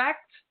the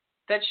fact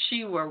that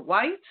she's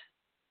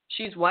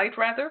white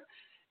rather,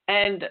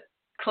 and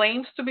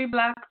claims to be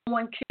black, no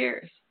one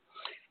cares.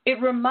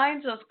 It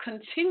reminds us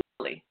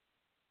continually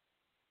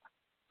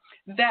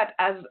that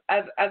as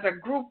a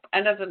group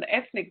and as an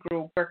ethnic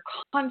group, we're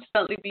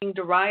constantly being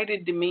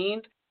derided,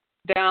 demeaned,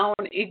 down,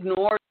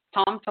 ignored,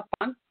 stomped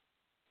upon.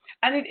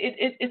 And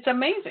it's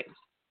amazing.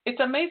 It's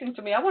amazing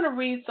to me. I want to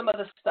read some of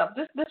the stuff.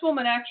 This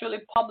woman actually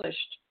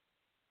published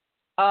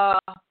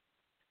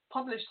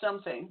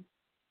something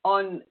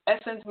on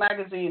Essence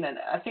magazine, and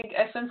I think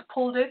Essence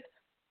pulled it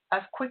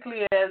as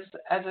quickly as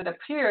it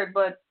appeared,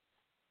 but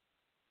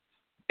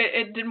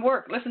it didn't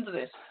work. Listen to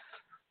this.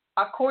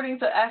 According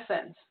to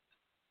Essence,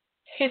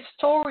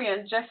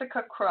 historian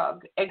Jessica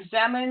Krug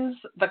examines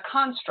the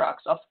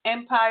constructs of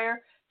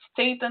empire,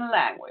 state, and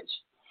language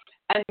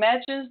and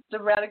imagines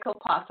the radical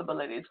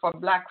possibilities for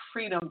black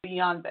freedom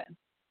beyond them.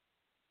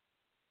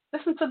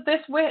 Listen to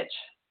this witch.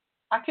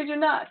 I kid you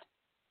not.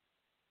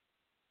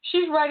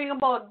 She's writing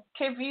about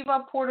Que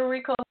Viva Puerto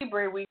Rico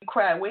Libre, we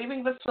cry,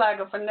 waving the flag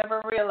of a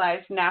never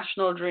realized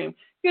national dream.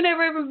 You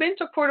never even been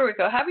to Puerto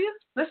Rico, have you?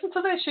 Listen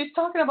to this. She's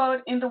talking about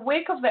in the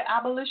wake of the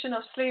abolition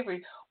of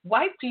slavery,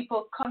 white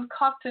people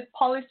concocted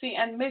policy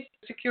and myths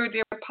to secure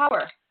their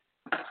power.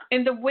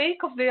 In the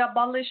wake of the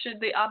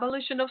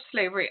abolition of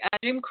slavery and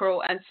Jim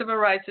Crow and civil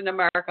rights in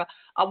America,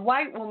 a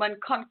white woman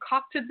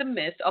concocted the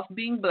myth of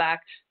being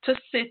black to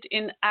sit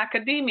in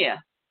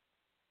academia.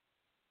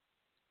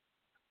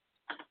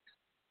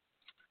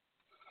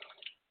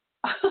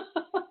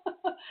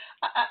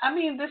 I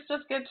mean, this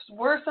just gets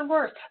worse and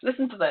worse.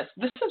 Listen to this.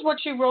 This is what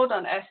she wrote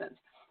on Essence.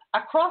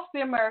 Across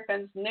the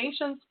Americas,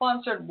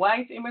 nation-sponsored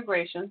white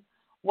immigration,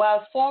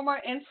 while former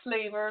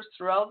enslavers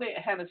throughout the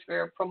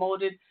hemisphere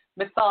promoted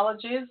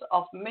mythologies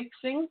of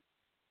mixing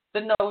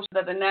the notion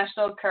that the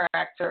national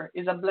character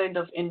is a blend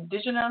of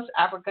indigenous,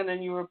 African,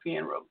 and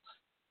European roots.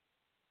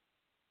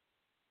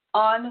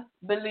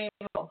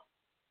 Unbelievable.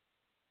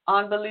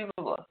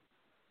 Unbelievable.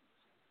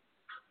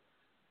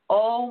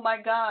 Oh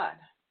my God.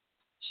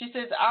 She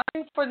says,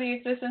 arguing for the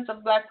existence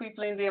of black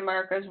people in the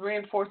Americas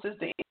reinforces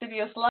the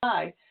insidious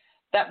lie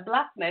that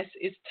blackness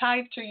is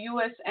tied to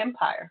U.S.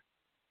 empire,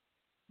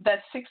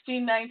 that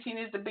 1619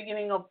 is the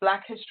beginning of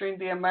black history in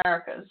the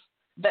Americas,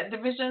 that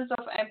divisions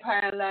of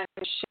empire and land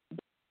shape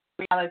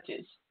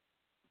realities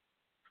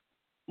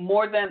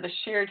more than the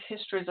shared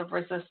histories of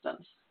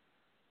resistance.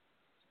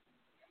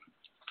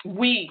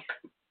 We,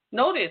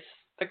 notice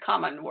the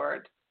common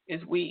word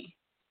is we.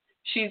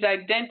 She's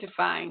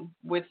identifying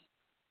with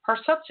her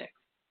subject.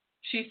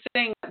 She's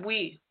saying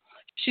we.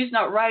 She's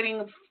not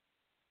writing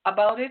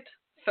about it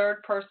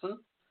third person.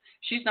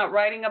 She's not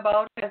writing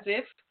about it as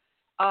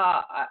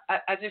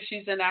if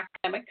she's an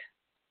academic.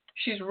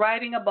 She's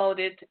writing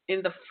about it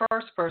in the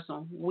first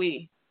person,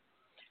 we,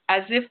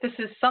 as if this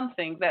is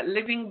something that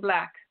living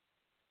black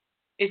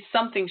is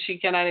something she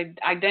can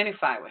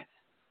identify with.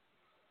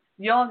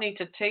 Y'all need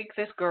to take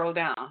this girl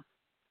down.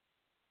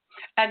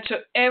 And to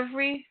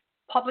every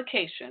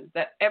publication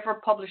that ever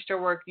published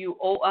her work, you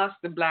owe us,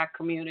 the black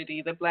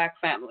community, the black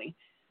family.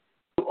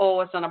 You owe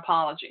us an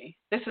apology.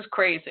 This is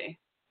crazy.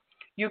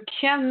 We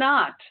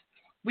cannot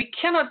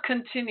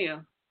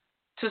continue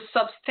to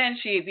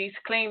substantiate these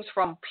claims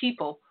from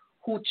people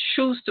who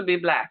choose to be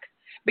black.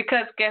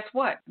 Because guess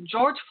what?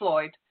 George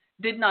Floyd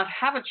did not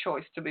have a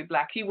choice to be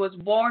black. He was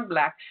born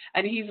black,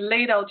 and he's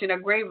laid out in a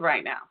grave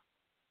right now.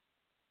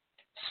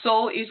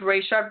 So is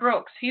Rayshard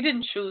Brooks. He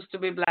didn't choose to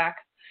be black.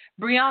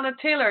 Breonna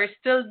Taylor is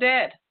still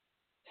dead.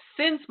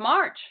 Since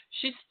March,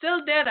 she's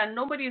still dead, and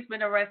nobody's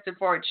been arrested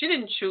for it. She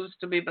didn't choose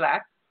to be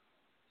black.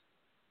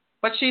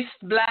 But she's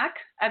black,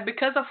 and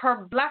because of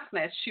her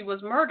blackness, she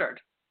was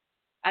murdered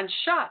and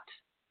shot.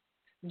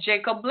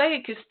 Jacob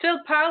Blake is still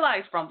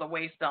paralyzed from the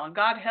waist down.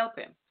 God help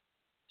him.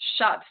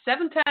 Shot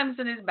 7 times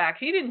in his back.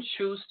 He didn't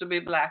choose to be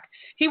black.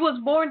 He was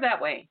born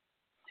that way.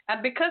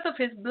 And because of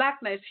his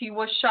blackness, he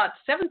was shot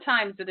 7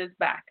 times in his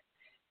back.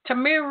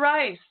 Tamir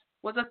Rice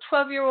was a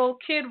 12-year-old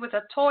kid with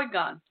a toy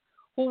gun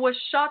who was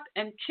shot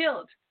and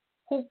killed,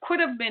 who could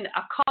have been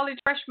a college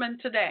freshman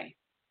today.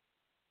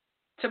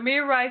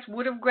 Tamir Rice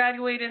would have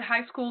graduated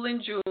high school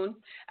in June,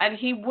 and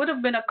he would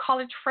have been a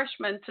college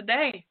freshman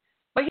today.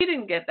 But he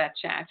didn't get that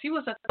chance. He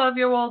was a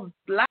 12-year-old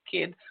black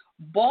kid,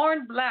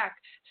 born black,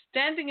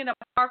 standing in a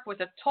park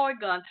with a toy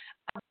gun.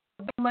 A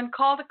woman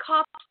called the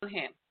cops on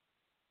him.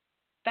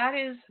 That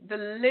is the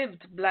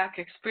lived black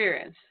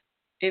experience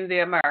in the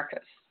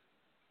Americas.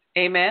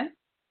 Amen?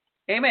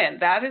 Amen.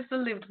 That is the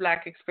lived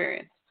black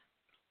experience.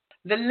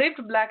 The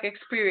lived Black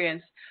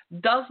experience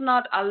does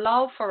not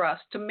allow for us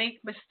to make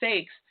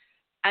mistakes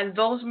and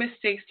those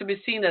mistakes to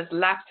be seen as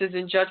lapses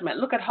in judgment.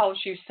 Look at how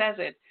she says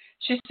it.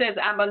 She says,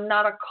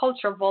 not a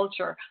culture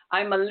vulture.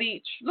 I'm a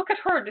leech. Look at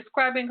her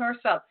describing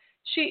herself.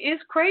 She is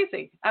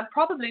crazy and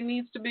probably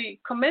needs to be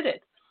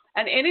committed.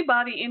 And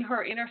anybody in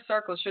her inner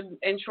circle should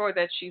ensure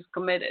that she's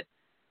committed.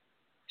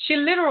 She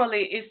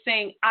literally is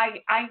saying,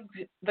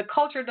 the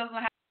culture doesn't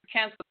have to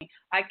cancel me.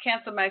 I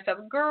cancel myself.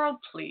 Girl,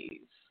 please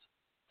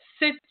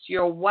sit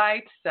your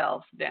white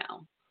self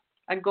down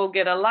and go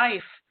get a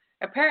life.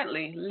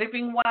 Apparently,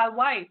 living while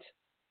white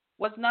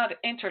was not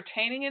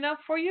entertaining enough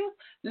for you.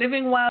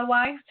 Living while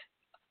white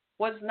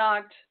was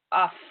not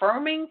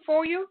affirming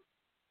for you.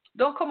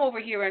 Don't come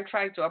over here and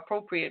try to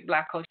appropriate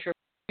Black culture.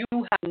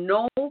 You have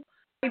no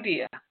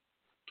idea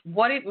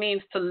what it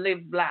means to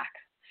live Black.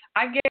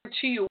 I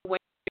guarantee you when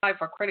you apply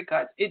for credit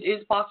cards, it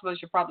is possible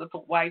you probably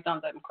put white on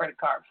them credit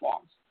card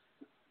forms.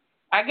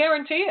 I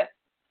guarantee it.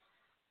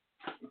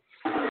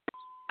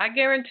 I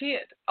guarantee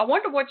it. I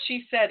wonder what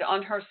she said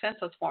on her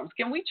census forms.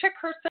 Can we check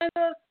her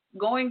census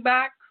going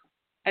back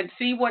and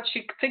see what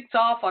she ticked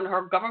off on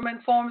her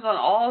government forms, on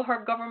all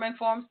her government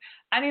forms?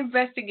 An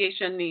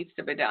investigation needs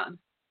to be done.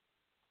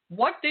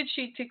 What did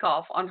she tick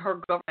off on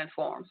her government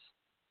forms?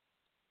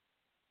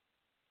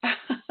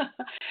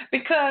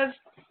 Because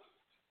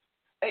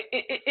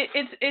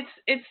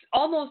it's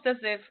almost as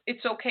if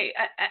it's okay.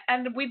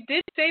 And we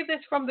did say this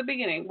from the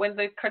beginning when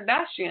the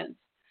Kardashians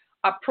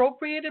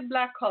appropriated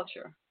Black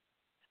culture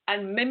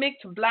and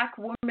mimicked Black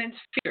women's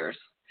fears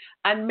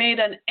and made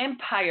an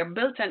empire,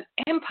 built an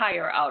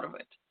empire out of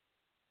it.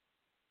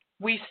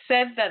 We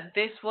said that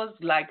this was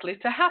likely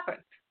to happen.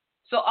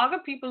 So other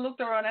people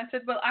looked around and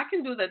said, well, I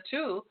can do that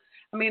too.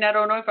 I mean, I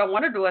don't know if I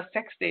want to do a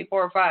sex tape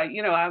or if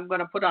I'm going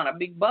to put on a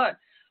big butt,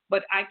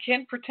 but I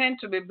can't pretend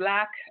to be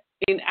Black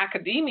in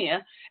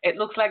academia. It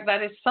looks like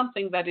that is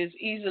something that is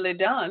easily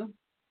done.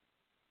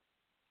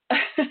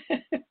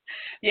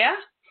 Yeah.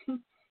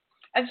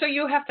 And so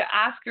you have to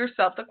ask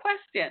yourself the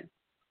question,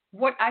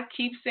 what I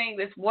keep saying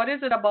this, what is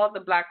it about the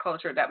Black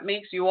culture that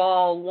makes you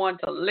all want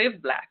to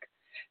live Black?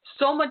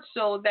 So much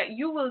so that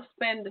you will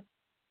spend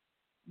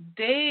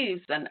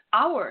days and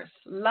hours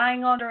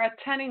lying under a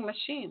tanning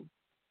machine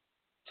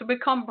to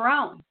become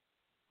brown.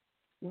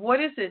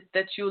 What is it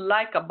that you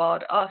like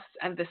about us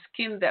and the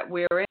skin that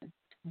we're in?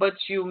 But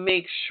you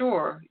make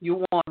sure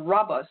you won't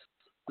rob us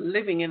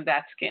living in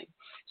that skin.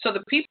 So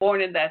the people born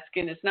in that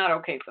skin, it's not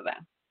okay for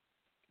them.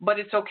 But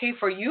it's okay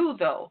for you,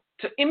 though,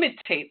 to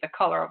imitate the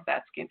color of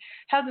that skin.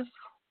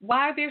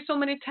 Why are there so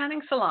many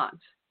tanning salons?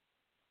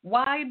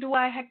 Why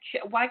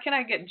can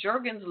I get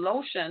Jergens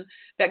lotion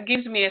that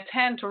gives me a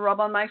tan to rub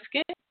on my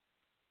skin?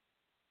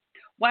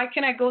 Why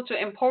can I go to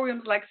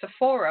emporiums like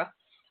Sephora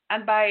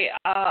and buy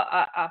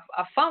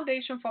a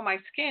foundation for my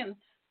skin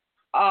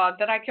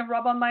that I can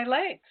rub on my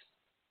legs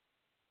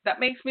that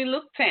makes me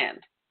look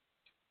tanned?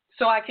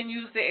 So I can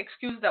use the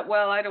excuse that,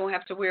 well, I don't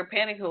have to wear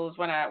pantyhose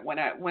when I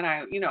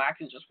I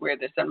can just wear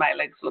this and my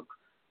legs look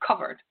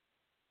covered.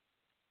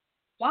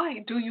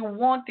 Why do you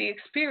want the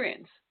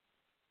experience?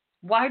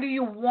 Why do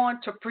you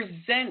want to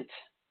present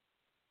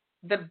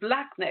the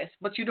Blackness,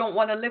 but you don't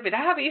want to live it?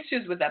 I have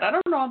issues with that. I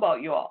don't know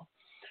about you all.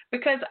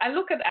 Because I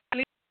look at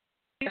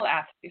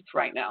athletes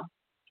right now.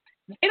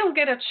 They don't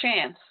get a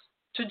chance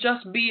to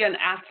just be an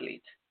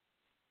athlete.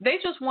 They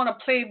just want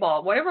to play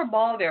ball, whatever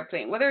ball they're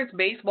playing, whether it's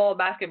baseball,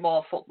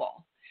 basketball,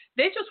 football.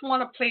 They just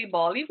want to play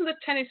ball. Even the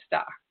tennis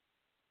star,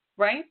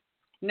 right?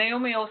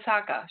 Naomi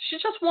Osaka, she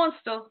just wants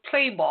to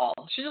play ball.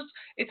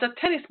 It's a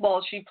tennis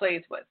ball she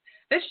plays with.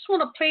 They just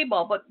want to play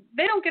ball, but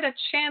they don't get a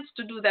chance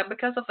to do that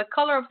because of the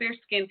color of their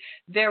skin.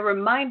 They're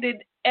reminded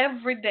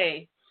every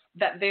day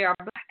that they are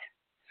Black.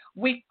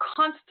 We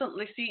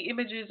constantly see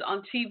images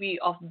on TV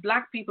of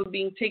Black people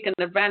being taken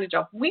advantage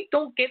of. We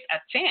don't get a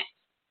chance.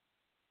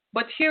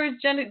 But here is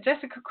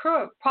Jessica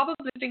Krug, probably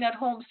sitting at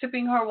home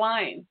sipping her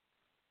wine,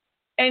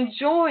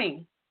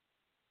 enjoying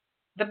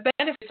the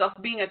benefits of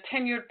being a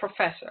tenured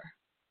professor,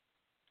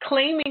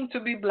 claiming to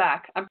be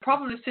Black, and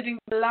probably sitting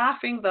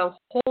laughing the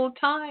whole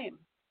time.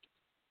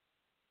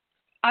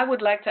 I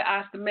would like to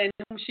ask the men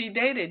whom she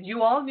dated.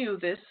 You all knew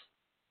this.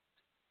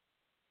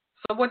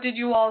 So what did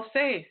you all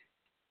say?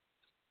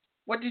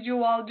 What did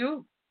you all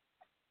do?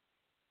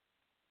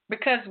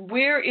 Because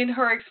we're in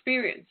her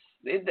experience.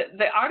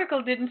 The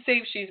article didn't say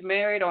if she's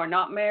married or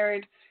not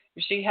married,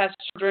 if she has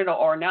children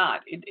or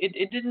not.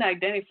 It didn't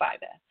identify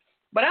that.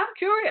 But I'm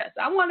curious.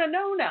 I want to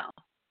know now.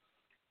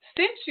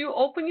 Since you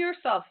open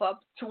yourself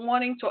up to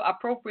wanting to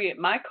appropriate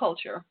my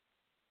culture,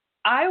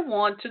 I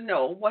want to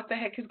know what the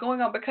heck is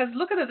going on. Because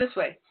look at it this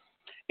way.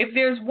 If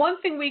there's one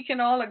thing we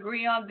can all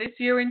agree on this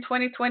year in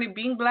 2020,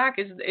 being Black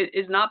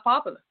is not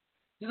popular.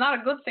 It's not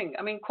a good thing.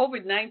 I mean,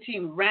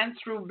 COVID-19 ran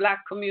through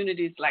Black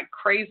communities like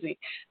crazy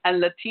and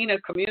Latina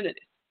communities.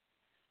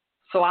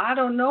 So I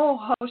don't know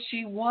how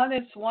she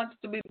wants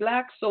to be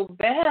Black so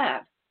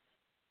bad.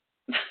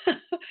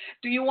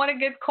 Do you want to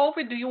get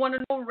COVID? Do you want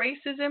to know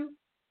racism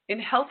in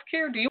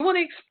healthcare? Do you want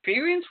to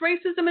experience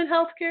racism in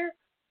healthcare?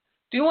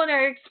 Do you want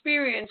to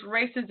experience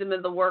racism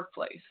in the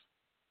workplace?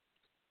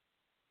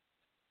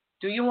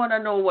 Do you want to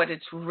know what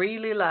it's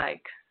really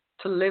like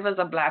to live as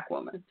a black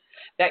woman?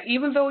 That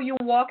even though you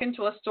walk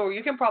into a store,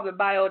 you can probably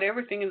buy out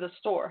everything in the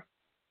store,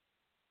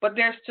 but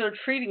they're still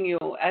treating you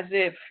as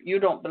if you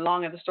don't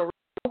belong in the store.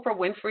 Oprah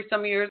Winfrey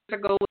some years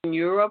ago in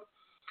Europe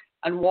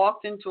and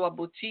walked into a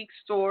boutique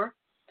store,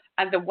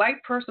 and the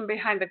white person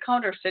behind the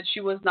counter said she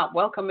was not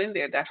welcome in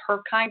there, that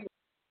her kind.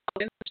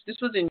 This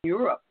was in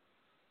Europe.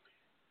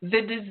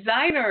 The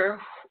designer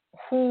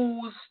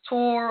whose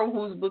store,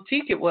 whose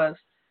boutique it was,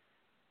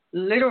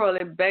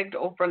 literally begged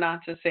Oprah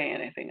not to say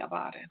anything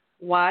about it.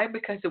 Why?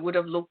 Because it would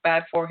have looked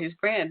bad for his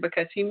brand,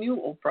 because he knew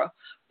Oprah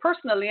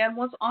personally and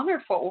was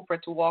honored for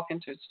Oprah to walk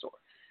into his store.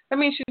 I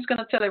mean, she was going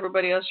to tell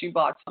everybody else she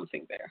bought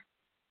something there.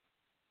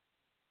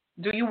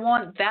 Do you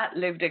want that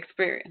lived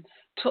experience?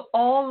 To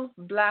all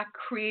black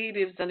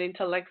creatives and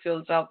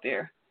intellectuals out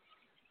there,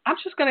 I'm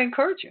just going to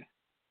encourage you.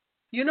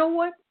 You know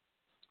what?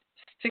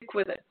 Stick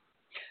with it.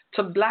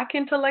 To black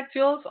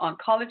intellectuals on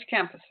college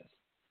campuses,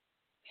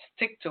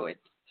 stick to it.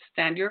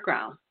 Stand your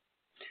ground.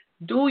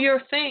 Do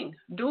your thing.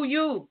 Do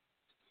you.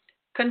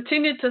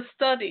 Continue to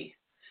study.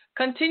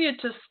 Continue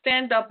to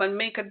stand up and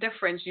make a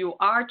difference. You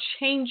are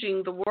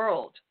changing the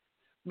world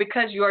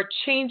because you are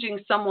changing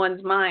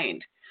someone's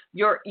mind.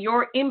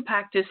 Your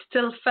impact is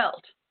still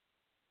felt.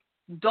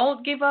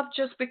 Don't give up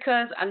just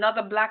because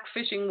another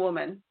Blackfishing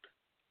woman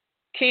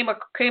came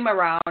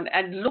around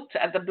and looked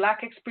at the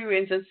black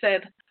experience and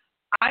said,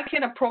 I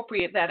can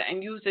appropriate that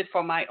and use it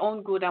for my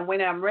own good, and when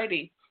I'm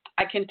ready,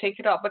 I can take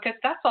it up, because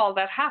that's all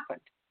that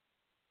happened.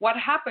 What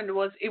happened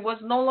was it was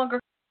no longer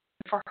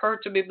for her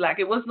to be black.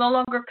 It was no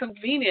longer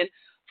convenient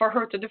for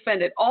her to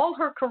defend it. All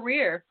her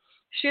career,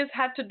 she has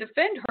had to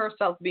defend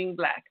herself being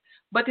black,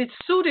 but it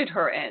suited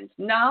her ends.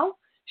 Now,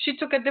 she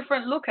took a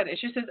different look at it.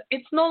 She says,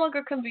 it's no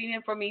longer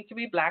convenient for me to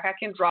be black. I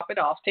can drop it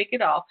off, take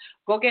it off,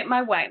 go get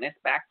my whiteness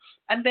back,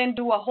 and then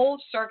do a whole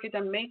circuit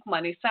and make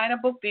money, sign a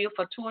book deal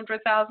for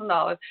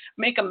 $200,000,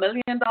 make $1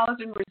 million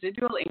in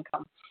residual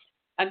income,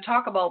 and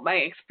talk about my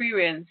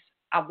experience,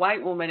 a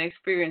white woman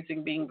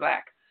experiencing being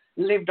black,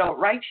 lived out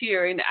right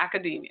here in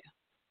academia.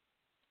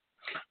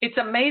 It's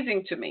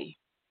amazing to me.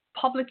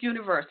 Public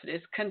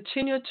universities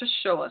continue to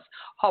show us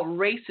how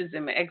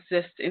racism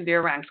exists in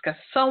their ranks, because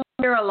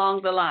somewhere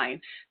along the line,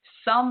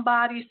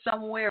 somebody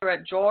somewhere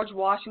at George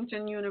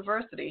Washington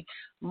University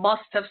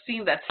must have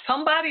seen that.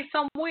 Somebody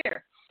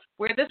somewhere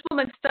where this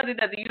woman studied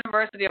at the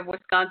University of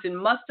Wisconsin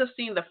must have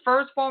seen the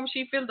first form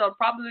she filled out,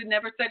 probably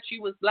never said she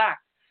was black,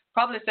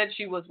 probably said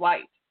she was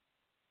white.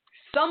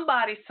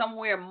 Somebody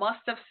somewhere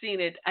must have seen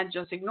it and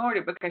just ignored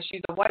it because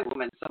she's a white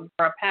woman, so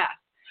for a pass.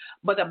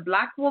 But a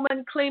black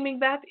woman claiming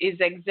that is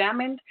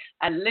examined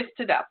and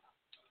lifted up.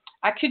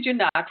 I kid you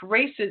not,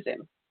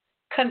 racism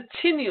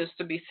continues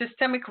to be,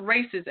 systemic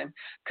racism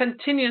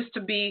continues to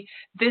be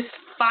this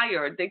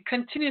fire. There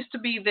continues to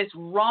be this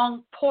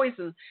wrong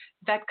poison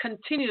that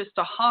continues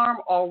to harm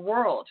our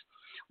world.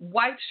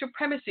 White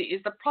supremacy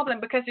is the problem,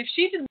 because if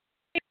she didn't,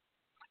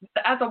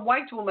 as a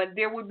white woman,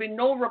 there would be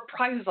no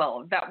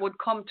reprisal that would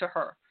come to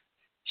her.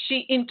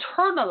 She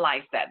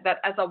internalized that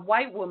as a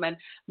white woman,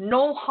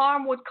 no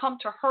harm would come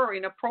to her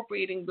in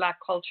appropriating black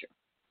culture.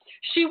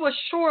 She was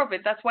sure of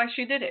it. That's why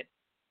she did it.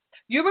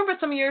 You remember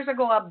some years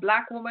ago, a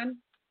black woman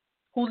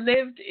who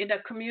lived in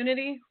a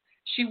community,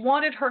 she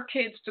wanted her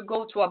kids to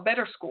go to a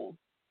better school.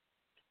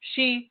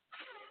 She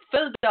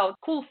filled out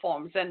school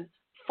forms and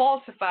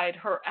falsified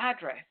her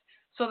address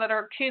so that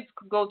her kids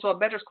could go to a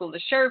better school.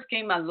 The sheriff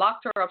came and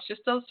locked her up. She's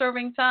still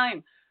serving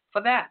time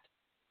for that.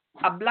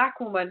 A black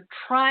woman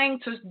trying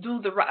to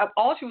do the right,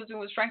 all she was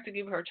doing was trying to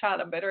give her child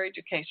a better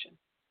education,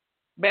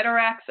 better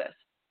access.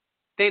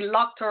 They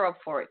locked her up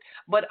for it.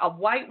 But a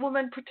white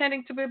woman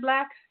pretending to be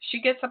black,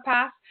 she gets a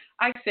pass?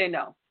 I say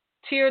no.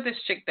 Tear this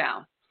chick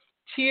down.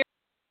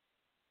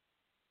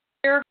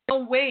 There's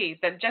no way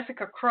that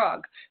Jessica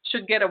Krug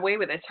should get away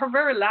with it. It's her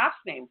very last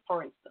name,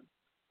 for instance.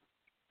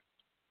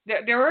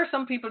 There are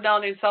some people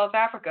down in South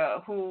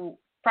Africa who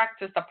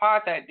practiced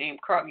apartheid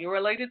named Krug. You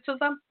related to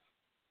them?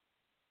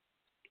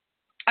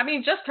 I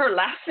mean, just her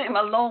last name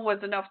alone was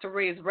enough to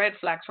raise red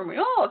flags for me.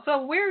 Oh,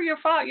 so where are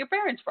your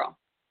parents from?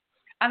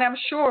 And I'm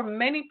sure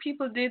many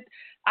people did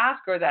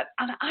ask her that.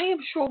 And I am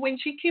sure when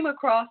she came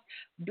across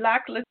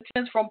black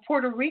Latinos from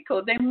Puerto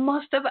Rico, they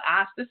must have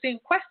asked the same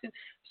question.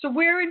 So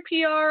where in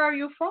PR are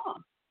you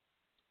from?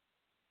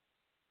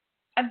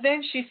 And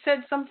then she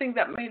said something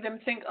that made them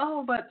think,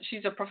 oh, but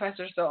she's a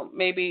professor, so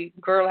maybe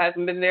girl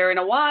hasn't been there in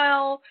a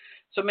while,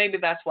 so maybe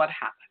that's what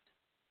happened.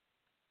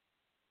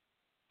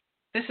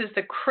 This is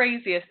the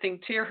craziest thing.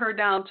 Tear her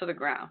down to the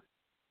ground.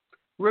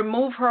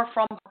 Remove her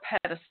from her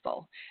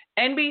pedestal.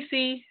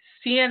 NBC,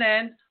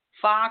 CNN,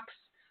 Fox,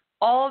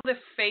 all the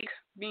fake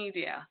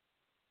media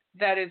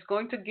that is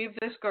going to give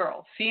this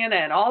girl,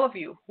 CNN, all of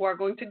you who are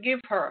going to give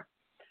her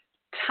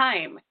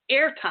time,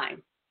 airtime,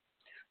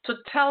 to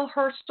tell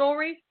her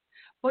story,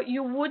 but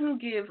you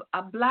wouldn't give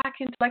a black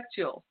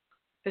intellectual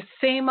the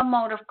same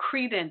amount of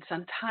credence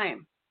and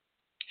time.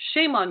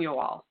 Shame on you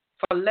all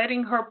for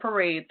letting her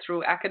parade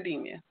through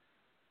academia.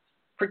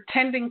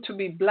 pretending to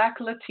be Black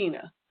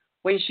Latina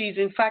when she's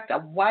in fact a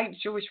white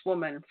Jewish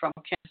woman from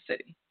Kansas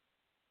City.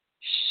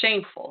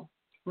 Shameful.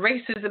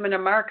 Racism in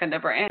America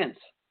never ends.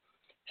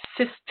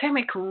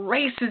 Systemic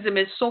racism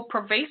is so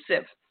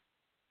pervasive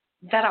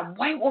that a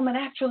white woman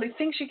actually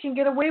thinks she can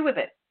get away with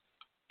it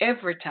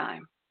every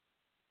time.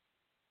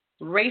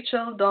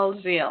 Rachel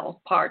Dolezal,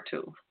 Part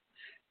 2.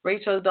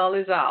 Rachel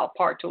Dolezal,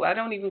 Part 2. I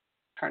don't even know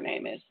what her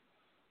name is.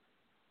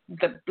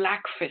 The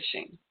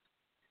Blackfishing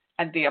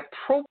and the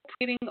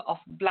appropriating of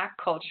Black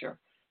culture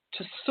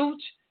to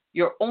suit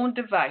your own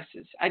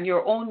devices and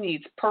your own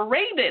needs,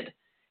 paraded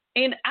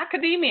in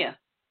academia,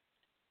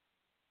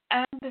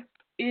 and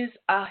is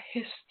a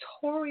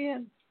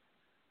historian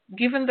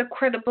given the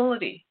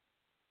credibility.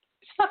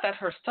 It's not that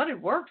her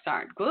studied works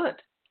aren't good,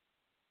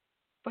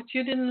 but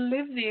you didn't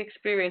live the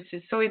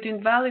experiences, so it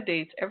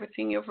invalidates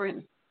everything you've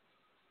written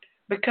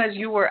because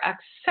you were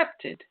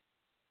accepted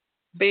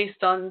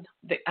based on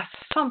the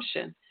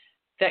assumption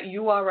that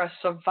you are a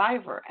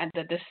survivor and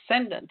a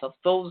descendant of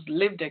those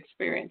lived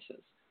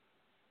experiences.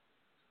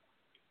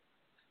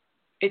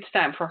 It's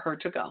time for her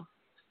to go.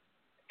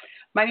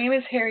 My name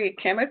is Harriet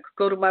Kemick.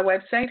 Go to my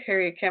website,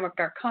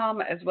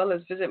 harrietkemick.com, as well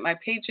as visit my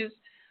pages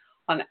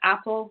on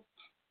Apple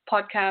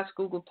Podcasts,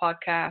 Google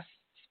Podcasts,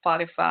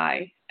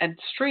 Spotify, and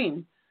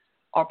stream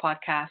our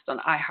podcast on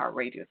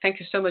iHeartRadio. Thank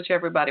you so much,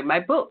 everybody. My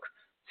book,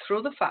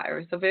 Through the Fire,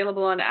 is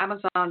available on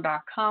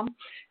Amazon.com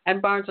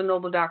and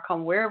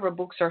BarnesandNoble.com, wherever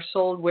books are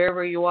sold,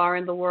 wherever you are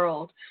in the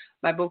world.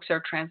 My books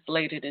are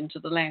translated into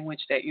the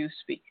language that you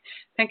speak.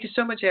 Thank you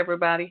so much,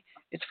 everybody.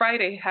 It's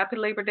Friday. Happy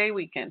Labor Day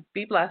weekend.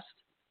 Be blessed.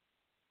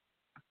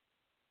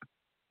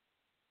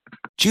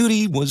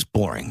 Judy was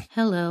boring.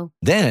 Hello.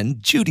 Then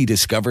Judy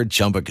discovered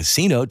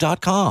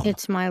ChumbaCasino.com.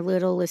 It's my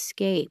little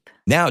escape.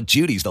 Now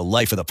Judy's the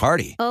life of the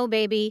party. Oh,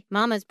 baby,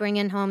 mama's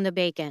bringing home the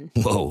bacon.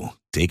 Whoa,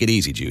 take it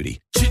easy,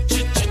 Judy.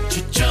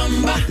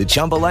 The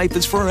Chumba life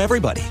is for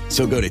everybody.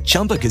 So go to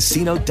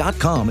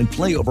ChumbaCasino.com and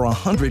play over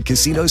 100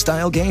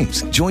 casino-style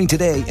games. Join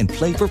today and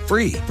play for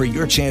free for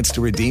your chance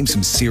to redeem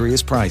some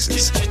serious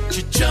prizes.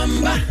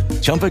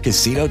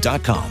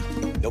 ChumbaCasino.com.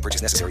 No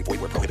purchase necessary.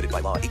 Void where prohibited by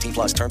law. 18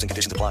 plus terms and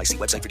conditions apply. See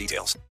website for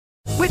details.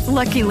 With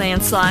Lucky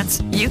Land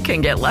Slots, you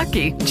can get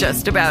lucky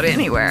just about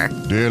anywhere.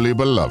 Dearly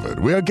beloved,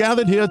 we are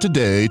gathered here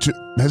today to...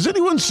 Has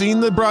anyone seen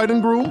the bride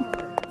and groom?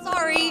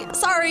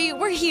 Sorry,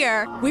 we're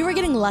here. We were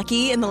getting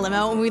lucky in the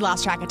limo and we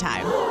lost track of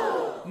time.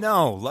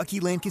 No, Lucky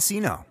Land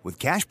Casino, with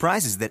cash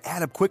prizes that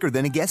add up quicker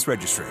than a guest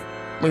registry.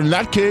 In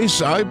that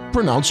case, I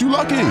pronounce you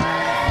lucky.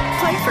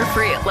 Play for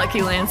free at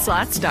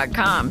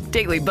LuckyLandSlots.com.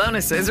 Daily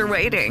bonuses are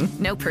waiting.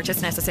 No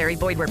purchase necessary.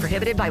 Void where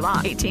prohibited by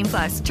law. 18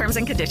 plus. Terms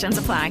and conditions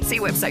apply. See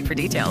website for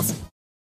details.